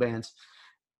like all the bands.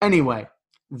 Anyway,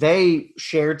 they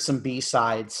shared some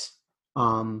B-sides.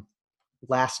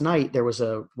 Last night there was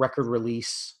a record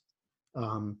release,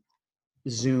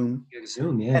 Zoom,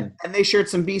 yeah. And they shared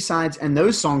some B-sides, and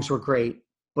those songs were great.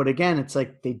 But again, it's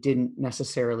like they didn't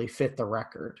necessarily fit the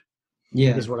record.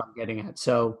 Yeah, is what I'm getting at.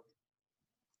 So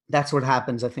that's what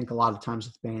happens, I think, a lot of times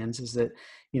with bands is that,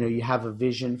 you know, you have a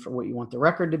vision for what you want the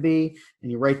record to be,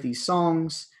 and you write these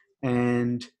songs,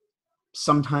 and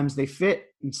sometimes they fit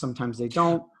and sometimes they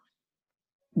don't.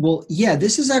 Well, yeah,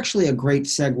 this is actually a great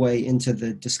segue into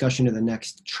the discussion of the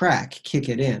next track, Kick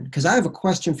It In, because I have a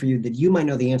question for you that you might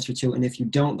know the answer to. And if you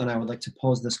don't, then I would like to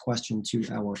pose this question to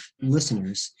our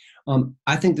listeners.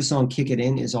 I think the song Kick It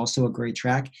In is also a great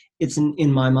track. It's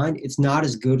in my mind, it's not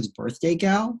as good as Birthday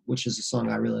Gal, which is a song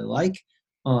I really like.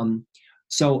 Um,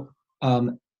 so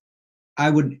I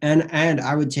would and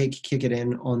I would take Kick It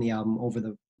In on the album over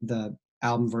the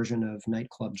album version of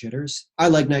Nightclub Jitters. I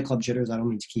like Nightclub Jitters. I don't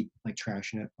mean to keep like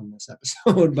trashing it on this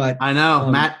episode, but I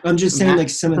know I'm just saying like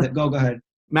some of the go ahead.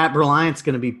 Matt Bryant's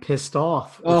going to be pissed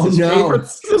off. Oh no,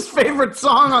 it's his favorite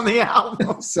song on the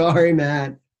album. Sorry,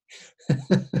 Matt.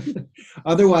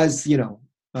 Otherwise, I'm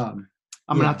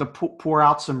gonna have to pour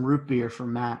out some root beer for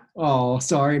Matt. Oh,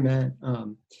 sorry, Matt.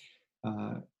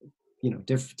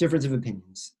 Difference of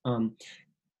opinions.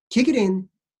 Kick It In,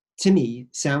 to me,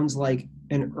 sounds like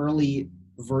an early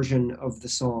version of the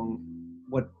song,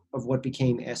 what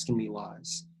became Asking Me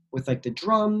Lies, with like the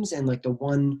drums and like the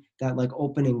one, that like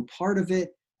opening part of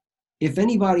it. If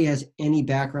anybody has any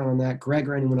background on that, Greg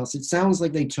or anyone else, it sounds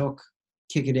like they took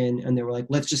Kick It In and they were like,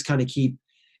 let's just kind of keep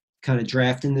kind of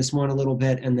drafting this one a little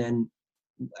bit, and then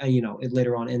it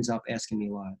later on ends up Asking Me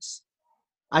Lies.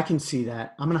 I can see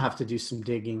that. I'm gonna have to do some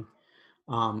digging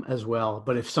as well.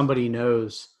 But if somebody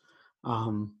knows,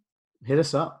 hit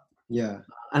us up. Yeah.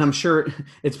 And I'm sure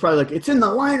it's probably like, it's in the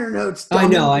liner notes. I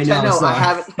know. I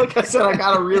haven't, like I said, I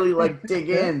got to really like dig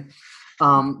in.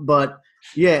 But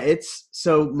yeah,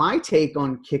 so my take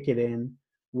on Kick It In,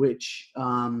 which,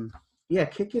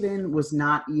 Kick It In was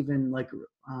not even like,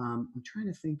 I'm trying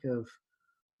to think of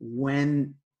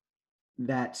when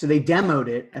so they demoed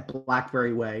it at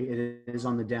Blackberry Way. It is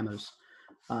on the demos.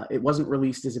 It wasn't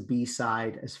released as a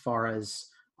B-side as far as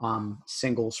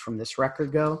singles from this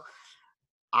record go.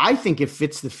 I think it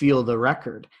fits the feel of the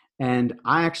record. And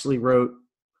I actually wrote,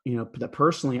 that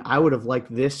personally, I would have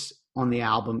liked this on the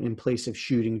album in place of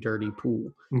Shooting Dirty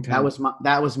Pool. Okay.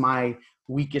 That was my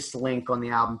weakest link on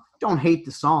the album. Don't hate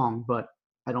the song, but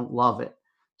I don't love it.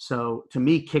 So to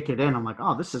me, Kick It In, I'm like,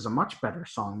 oh, this is a much better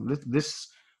song. This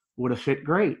would have fit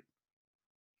great.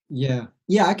 Yeah.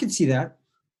 Yeah, I could see that.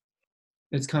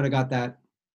 It's kind of got that.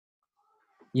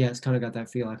 Yeah, it's kind of got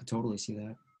that feel. I could totally see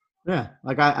that. Yeah,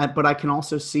 but I can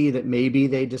also see that maybe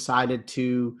they decided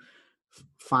to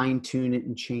fine tune it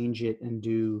and change it and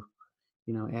do,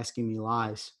 Asking Me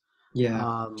Lies.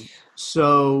 Yeah.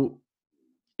 So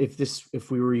if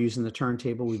we were using the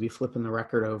turntable, we'd be flipping the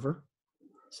record over.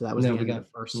 So that was the end of the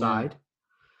first side.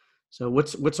 So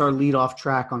what's our lead off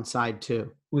track on side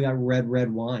 2? We got Red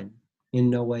Red Wine, in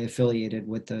no way affiliated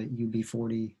with the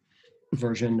UB40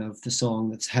 version of the song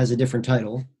that has a different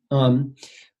title.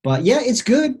 But yeah, it's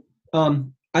good.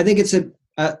 I think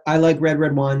I like Red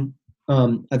Red Wine.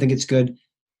 I think it's good.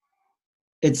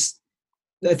 I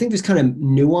think there's kind of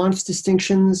nuanced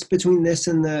distinctions between this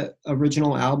and the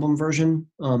original album version.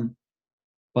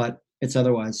 But it's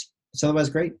otherwise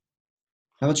great.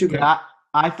 How about you, Greg? Yeah,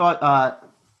 I thought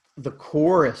the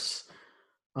chorus,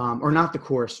 or not the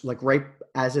chorus, like right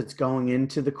as it's going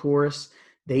into the chorus,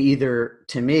 they either,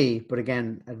 to me, but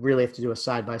again, I'd really have to do a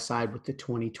side-by-side with the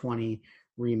 2020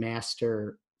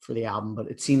 remaster for the album, but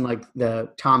it seemed like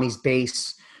Tommy's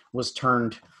bass was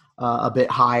turned a bit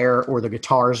higher, or the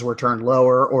guitars were turned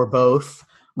lower, or both.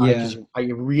 Yeah. I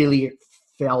really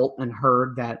felt and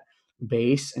heard that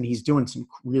bass, and he's doing some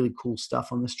really cool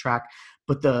stuff on this track,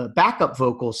 but the backup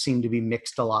vocals seem to be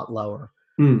mixed a lot lower,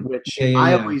 which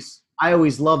I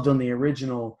always loved on the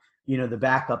original, the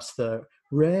backups, the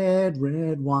red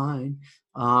wine.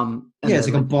 It's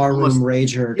like a barroom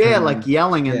rager. Yeah, like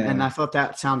yelling, and I thought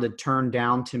that sounded turned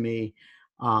down to me.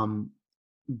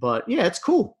 But yeah, it's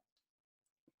cool.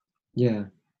 Yeah.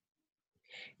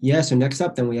 Yeah, so next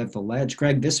up then we have The Ledge.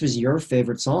 Greg, this was your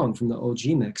favorite song from the OG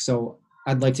mix. So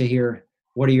I'd like to hear,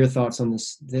 what are your thoughts on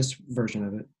this version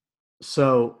of it?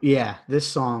 So yeah, this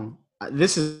song,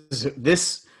 this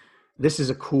is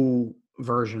a cool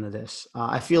version of this.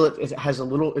 I feel it has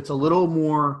it's a little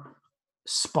more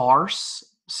sparse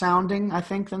sounding, I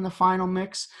think, than the final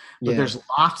mix, but there's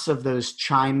lots of those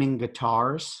chiming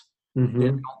guitars that I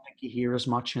don't think you hear as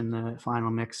much in the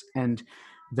final mix. And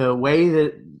the way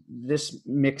that this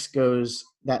mix goes,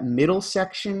 that middle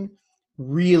section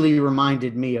really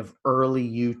reminded me of early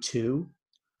U2.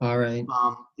 All right.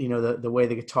 The way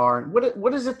the guitar,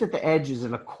 what is it that the edge is?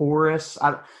 It a chorus?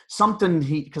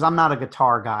 Because I'm not a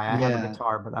guitar guy. I have a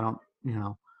guitar, but I don't,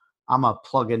 I'm a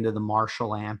plug into the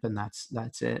Marshall amp, and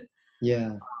that's it.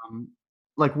 Yeah.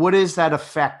 Like, what is that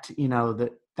effect?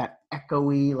 That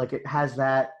echoey, like it has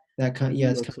that kind.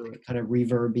 Yeah, it's kind of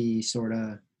reverby sort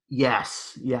of.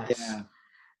 Yes. Yeah.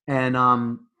 And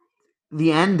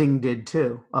the ending did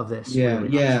too of this. Yeah,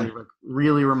 Really, yeah. actually, like,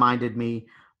 really reminded me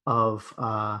of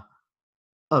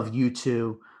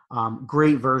U2.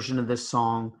 Great version of this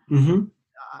song. Mm-hmm.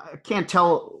 I can't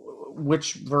tell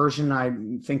which version I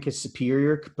think is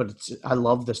superior, but I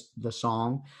love the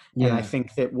song, and I Yeah.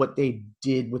 think that what they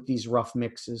did with these rough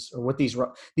mixes, or what these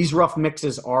rough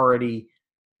mixes already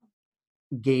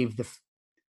gave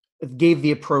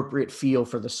the appropriate feel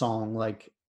for the song.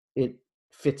 Like, it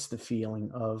fits the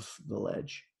feeling of The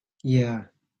Ledge. Yeah.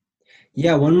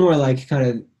 Yeah. One more like kind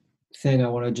of thing I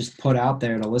want to just put out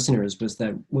there to listeners was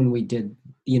that when we did,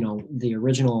 the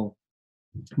original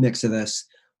mix of this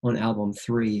on album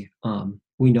 3,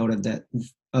 we noted that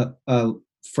a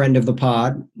friend of the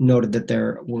pod noted that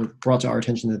there were brought to our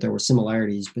attention that there were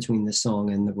similarities between this song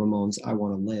and the Ramones' "I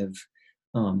Want to Live."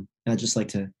 I'd just like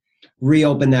to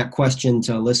reopen that question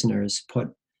to listeners.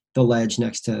 Put The Ledge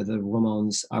next to the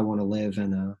Ramones' "I Want to Live"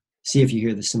 and see if you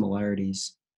hear the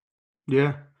similarities.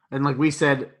 Yeah, and like we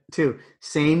said too,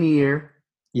 same year,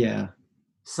 Yeah,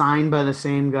 signed by the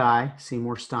same guy,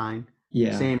 Seymour Stein,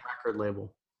 yeah, same record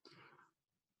label.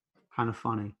 Kind of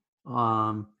funny.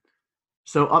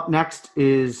 So up next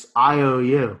is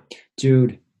IOU.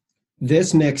 dude.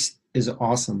 This mix is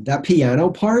awesome. That piano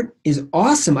part is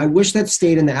awesome. I wish that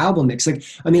stayed in the album mix. Like,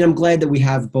 I mean, I'm glad that we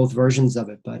have both versions of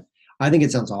it, but I think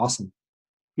it sounds awesome.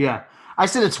 Yeah, I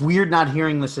said it's weird not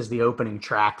hearing this as the opening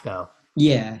track though.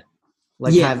 Yeah.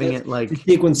 Like, Yeah, having it the like,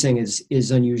 sequencing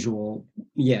is unusual.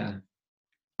 Yeah.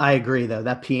 I agree though.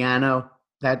 That piano,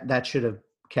 that should have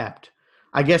kept.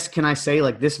 I guess, can I say,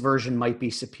 like, this version might be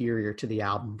superior to the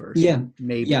album Yeah. version?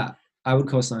 Maybe. Yeah. I would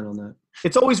co-sign on that.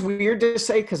 It's always weird to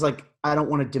say, because, like, I don't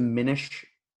want to diminish,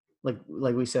 like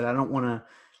we said, I don't want to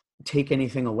take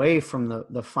anything away from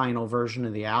the final version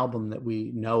of the album that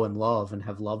we know and love and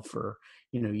have loved for,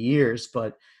 years.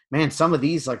 But man, some of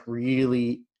these, like,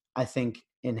 really, I think,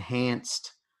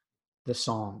 enhanced the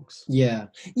songs. Yeah.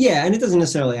 Yeah, and it doesn't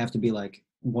necessarily have to be like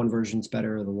one version's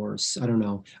better or the worse. I don't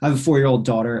know. I have a 4-year-old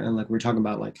daughter and like we are talking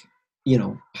about like,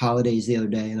 holidays the other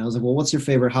day and I was like, "Well, what's your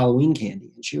favorite Halloween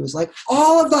candy?" And she was like,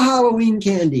 "All of the Halloween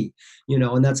candy."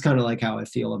 And that's kind of like how I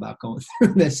feel about going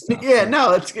through this stuff. Yeah,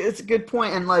 no, it's a good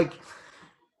point. And, like,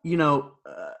 you know,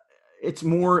 uh, it's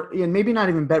more, and maybe not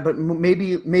even better, but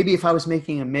maybe if I was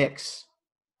making a mix,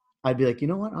 I'd be like, you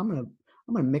know what, I'm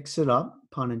gonna mix it up,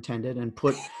 pun intended, and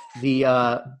put the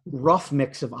rough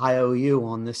mix of IOU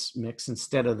on this mix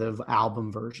instead of the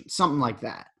album version, something like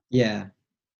that. Yeah.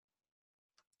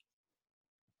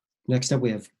 Next up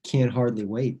we have Can't Hardly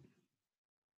Wait.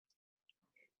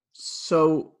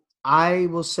 So I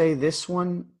will say, this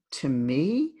one, to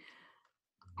me,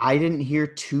 I didn't hear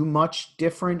too much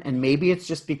different, and maybe it's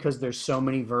just because there's so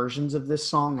many versions of this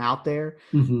song out there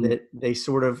Hmm. that they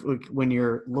sort of, like, when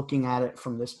you're looking at it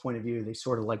from this point of view, they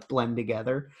sort of like blend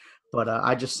together. But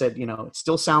I just said, it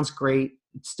still sounds great.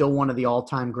 It's still one of the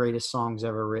all-time greatest songs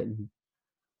ever written.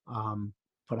 Um,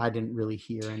 but I didn't really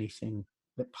hear anything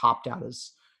that popped out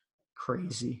as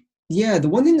crazy. Yeah, the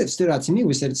one thing that stood out to me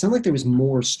was that it sounded like there was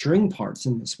more string parts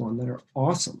in this one that are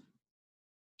awesome.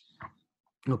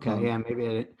 Okay, Um, yeah,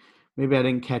 maybe I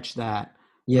didn't catch that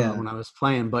yeah, when I was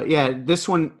playing, but yeah, this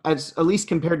one, as at least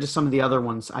compared to some of the other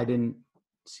ones, I didn't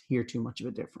hear too much of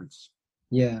a difference.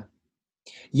 yeah,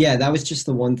 yeah. That was just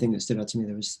the one thing that stood out to me.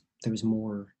 There was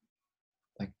more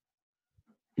like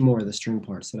more of the string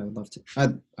parts that I would love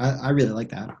to. I really like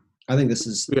that. I think this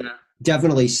is Yeah,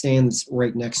 definitely stands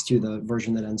right next to the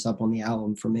version that ends up on the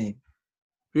album for me.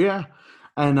 yeah,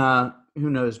 and who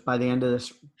knows? By the end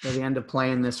of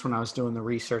playing this, when I was doing the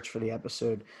research for the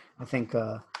episode, I think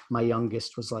my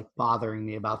youngest was like bothering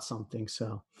me about something,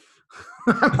 so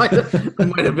I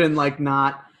might have been like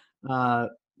not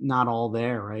all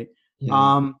there, right?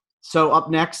 Yeah. So up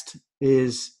next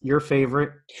is your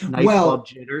favorite, Nightclub Well,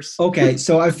 Jitters. okay,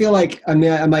 so I feel like I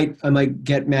mean I might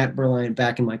get Matt Berline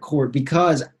back in my court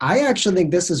because I actually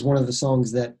think this is one of the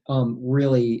songs that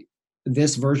really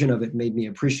this version of it made me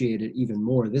appreciate it even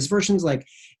more. This version's like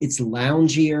it's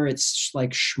loungier, it's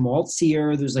like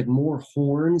schmaltzier, there's like more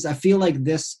horns. I feel like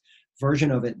this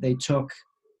version of it they took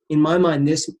in my mind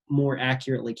this more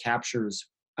accurately captures.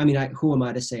 I mean, who am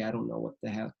I to say I don't know what the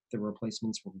heck the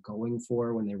replacements were going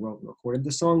for when they wrote and recorded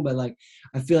the song, but like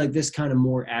I feel like this kind of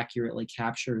more accurately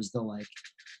captures the like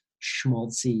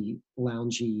schmaltzy,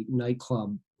 loungy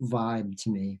nightclub vibe to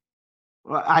me.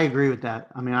 Well, I agree with that.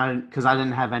 I mean, because I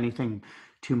didn't have anything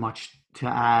too much to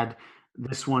add.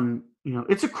 This one,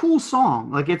 it's a cool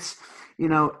song. Like, you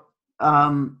know,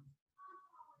 um,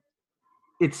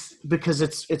 it's because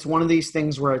it's one of these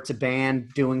things where it's a band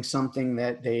doing something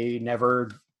that they never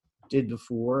did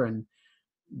before, and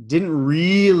didn't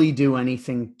really do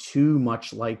anything too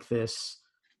much like this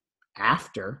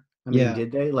after. I mean,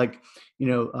 did they? Like,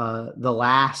 the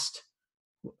last,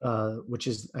 which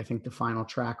is, I think, the final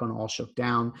track on All Shook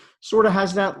Down, sort of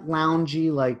has that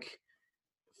loungy, like,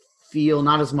 feel,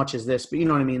 not as much as this, but you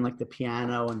know what I mean? Like the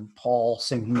piano and Paul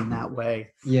singing in that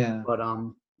way. Yeah. But,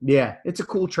 yeah, it's a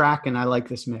cool track, and I like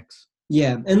this mix.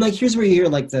 Yeah. And like, here's where you hear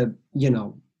like the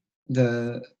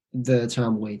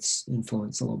Tom Waits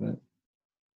influence a little bit.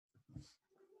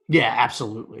 Yeah,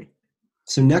 absolutely.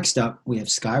 So next up, we have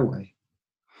Skyway.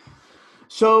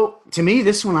 So to me,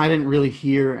 this one, I didn't really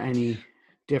hear any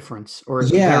difference, or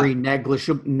very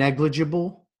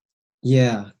negligible.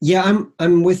 Yeah.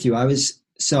 I'm with you. I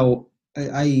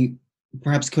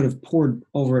perhaps could have poured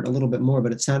over it a little bit more,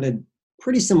 but it sounded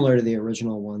pretty similar to the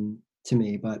original one to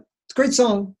me, but it's a great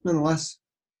song nonetheless.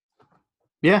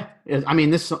 Yeah. I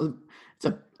mean, it's a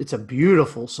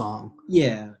beautiful song.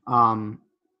 Yeah.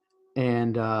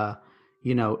 And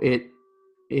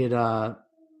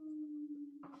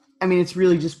I mean, it's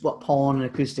really just what Paul on an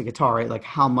acoustic guitar, right? Like,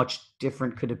 how much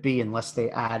different could it be unless they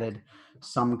added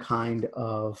some kind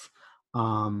of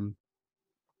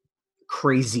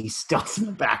crazy stuff in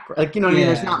the background? Like, you know what I mean?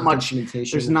 There's not much.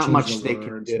 There's not much they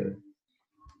could do.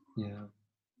 Yeah.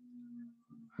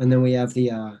 And then we have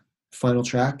the final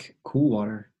track, Cool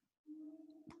Water.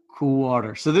 Cool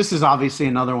Water. So this is obviously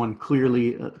another one,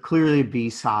 clearly a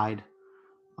B-side.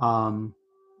 Cool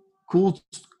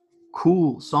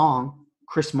song.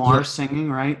 Chris Mars singing,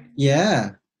 right?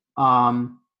 Yeah.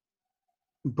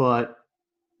 But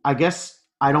I guess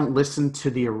I don't listen to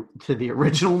the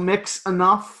original mix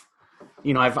enough.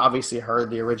 I've obviously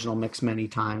heard the original mix many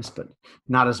times, but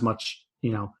not as much.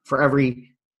 For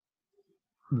every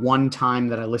one time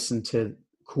that I listen to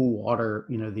Cool Water,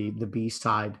 the B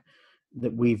side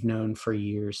that we've known for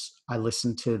years, I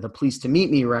listened to the Pleased to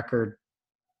Meet Me record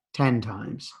 10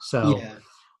 times. So. Yeah.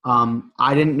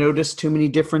 I didn't notice too many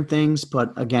different things,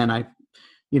 but again, a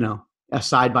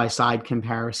side-by-side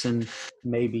comparison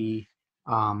maybe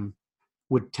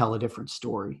would tell a different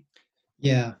story.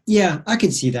 Yeah, I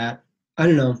could see that. I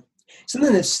don't know.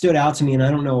 Something that stood out to me, and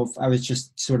I don't know if I was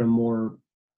just sort of more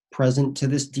present to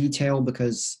this detail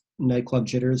because Nightclub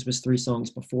Jitters was 3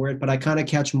 songs before it, but I kind of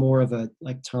catch more of a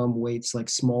like Tom Waits, like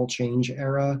Small Change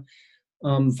era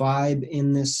vibe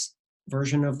in this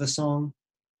version of the song.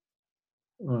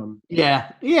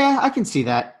 Yeah, I can see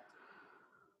that.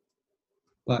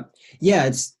 But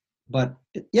it's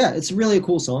really a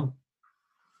cool song.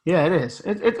 Yeah, it is.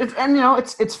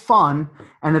 It's fun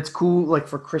and it's cool. Like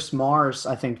for Chris Mars,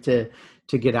 I think to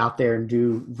get out there and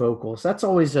do vocals. That's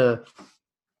always I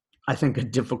think a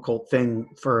difficult thing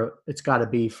it's got to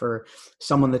be for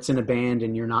someone that's in a band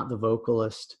and you're not the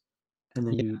vocalist, and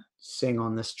then you sing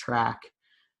on this track.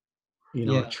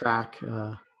 A track.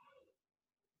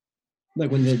 Like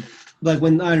when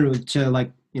I don't know,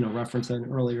 to reference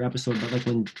an earlier episode, but like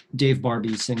when Dave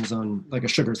Barbie sings on like a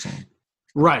Sugar song.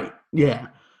 Right. Yeah.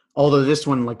 Although this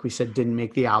one, like we said, didn't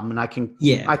make the album, and I can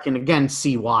again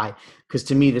see why, because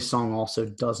to me this song also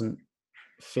doesn't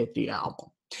fit the album.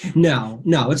 No,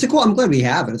 it's I'm glad we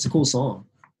have it. It's a cool song.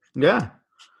 Yeah.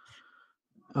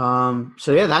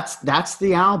 So yeah, that's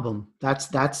the album. That's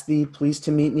the Pleased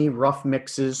to Meet Me rough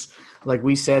mixes. Like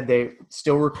we said, they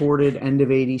still recorded end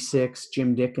of '86.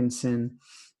 Jim Dickinson.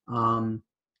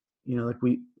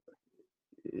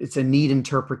 It's a neat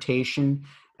interpretation,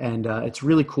 and it's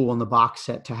really cool on the box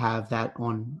set to have that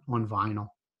on vinyl.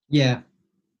 Yeah.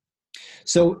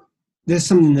 So there's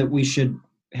something that we should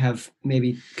have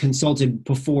maybe consulted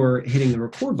before hitting the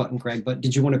record button, Greg. But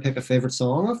did you want to pick a favorite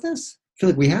song off this? I feel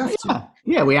like we have to.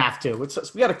 Yeah, we have to.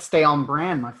 We got to stay on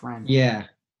brand, my friend. Yeah.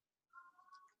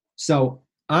 So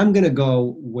I'm going to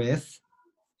go with,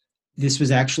 this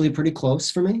was actually pretty close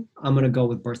for me. I'm going to go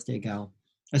with Birthday Gal.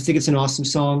 I think it's an awesome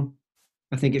song.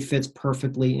 I think it fits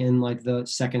perfectly in like the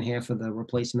second half of the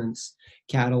Replacements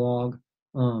catalog.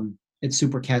 It's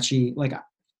super catchy. Like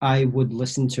I would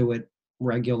listen to it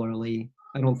regularly.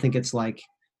 I don't think it's like,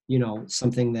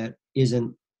 something that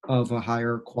isn't of a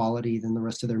higher quality than the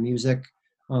rest of their music.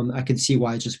 I could see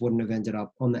why it just wouldn't have ended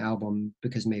up on the album,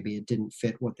 because maybe it didn't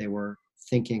fit what they were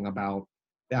thinking about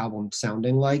the album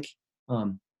sounding like.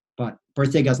 But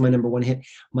Birthday Gal's my number 1 hit.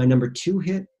 My number 2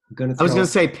 hit, I was going to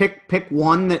say pick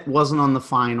one that wasn't on the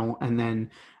final, and then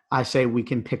I say we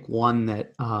can pick one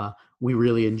that we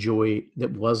really enjoy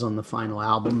that was on the final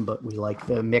album, but we like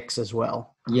the mix as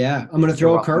well. Yeah, I'm going to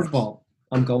throw a curveball.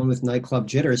 I'm going with Nightclub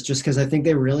Jitters, just because I think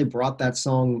they really brought that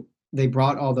song. They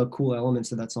brought all the cool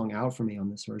elements of that song out for me on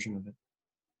this version of it.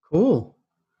 Cool.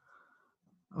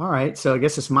 All right, so I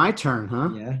guess it's my turn,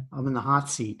 huh? Yeah. I'm in the hot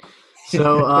seat.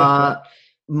 So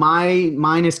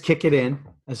Mine is Kick It In,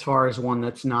 as far as one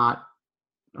that's not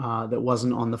that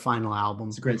wasn't on the final album.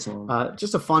 It's a great song.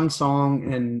 Just a fun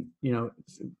song, and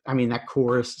that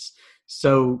chorus is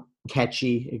so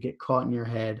catchy, it get caught in your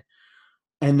head.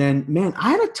 And then, man, I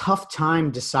had a tough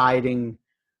time deciding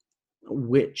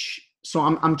which. So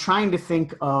I'm trying to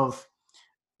think of.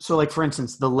 So, like, for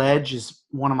instance, The Ledge is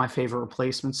one of my favorite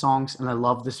Replacement songs, and I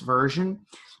love this version.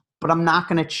 But I'm not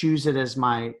going to choose it as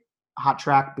my hot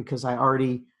track because I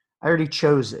already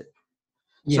chose it.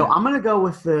 Yeah. So I'm going to go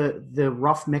with the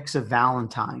rough mix of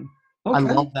Valentine. Okay.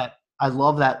 I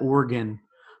love that organ.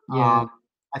 Yeah.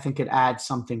 I think it adds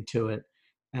something to it.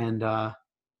 And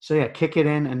so yeah, Kick It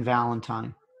In and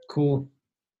Valentine. Cool.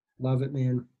 Love it,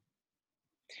 man.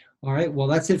 All right. Well,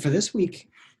 that's it for this week.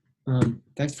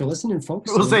 Thanks for listening, folks.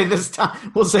 We'll say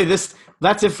this.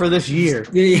 That's it for this year.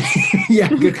 Yeah.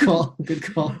 Good call. Good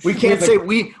call. We can't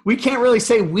really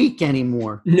say week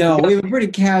anymore. No, we have a pretty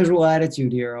casual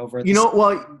attitude here over at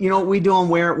what we do on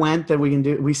Where It Went that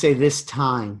we say this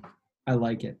time. I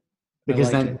like it.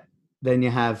 Because then you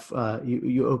have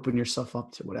you open yourself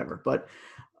up to whatever. But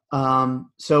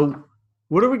so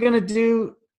what are we gonna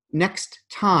do next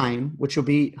time, which will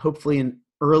be hopefully in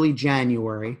early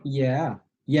January?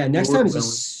 Yeah, next time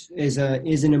is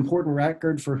an important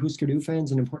record for Husker Du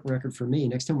fans, an important record for me.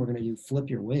 Next time we're going to do Flip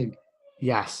Your Wig.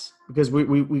 Yes, because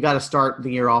we got to start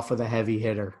the year off with a heavy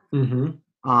hitter.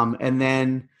 Mm-hmm. And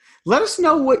then let us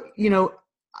know what, I'm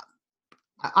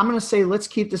going to say let's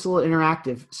keep this a little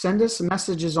interactive. Send us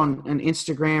messages on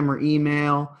Instagram or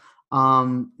email.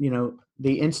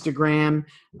 The Instagram,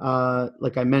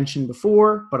 like I mentioned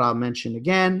before, but I'll mention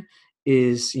again,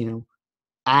 is,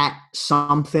 at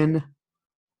something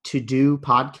to do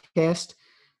podcast.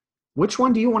 Which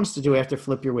one do you want us to do after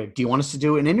Flip Your Wig? Do you want us to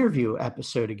do an interview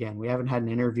episode again? We haven't had an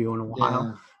interview in a while.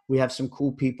 Yeah. We have some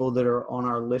cool people that are on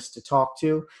our list to talk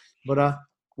to. But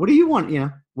what do you want?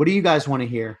 What do you guys want to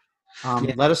hear?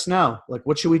 Let us know. Like,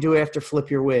 what should we do after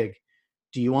Flip Your Wig?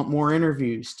 Do you want more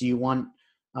interviews? Do you want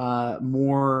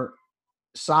more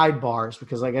sidebars?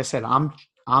 Because, like I said, I'm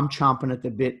chomping at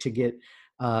the bit to get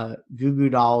Goo Goo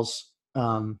Dolls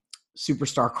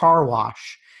Superstar Car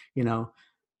Wash.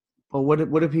 But what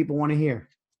do people want to hear?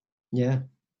 Yeah.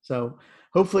 So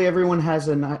hopefully everyone has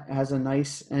a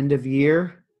nice end of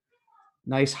year,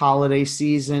 nice holiday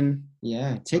season.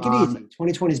 Yeah. Take it easy.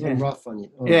 2020 has been rough on you.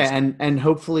 And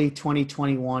hopefully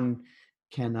 2021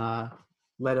 can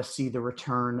let us see the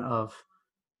return of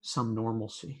some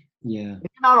normalcy. Yeah. Maybe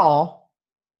not all,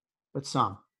 but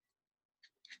some.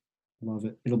 Love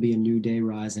it. It'll be a new day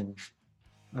rising.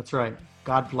 That's right.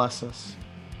 God bless us,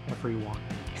 everyone.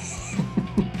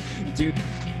 Dude,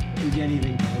 did you get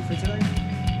anything going for today?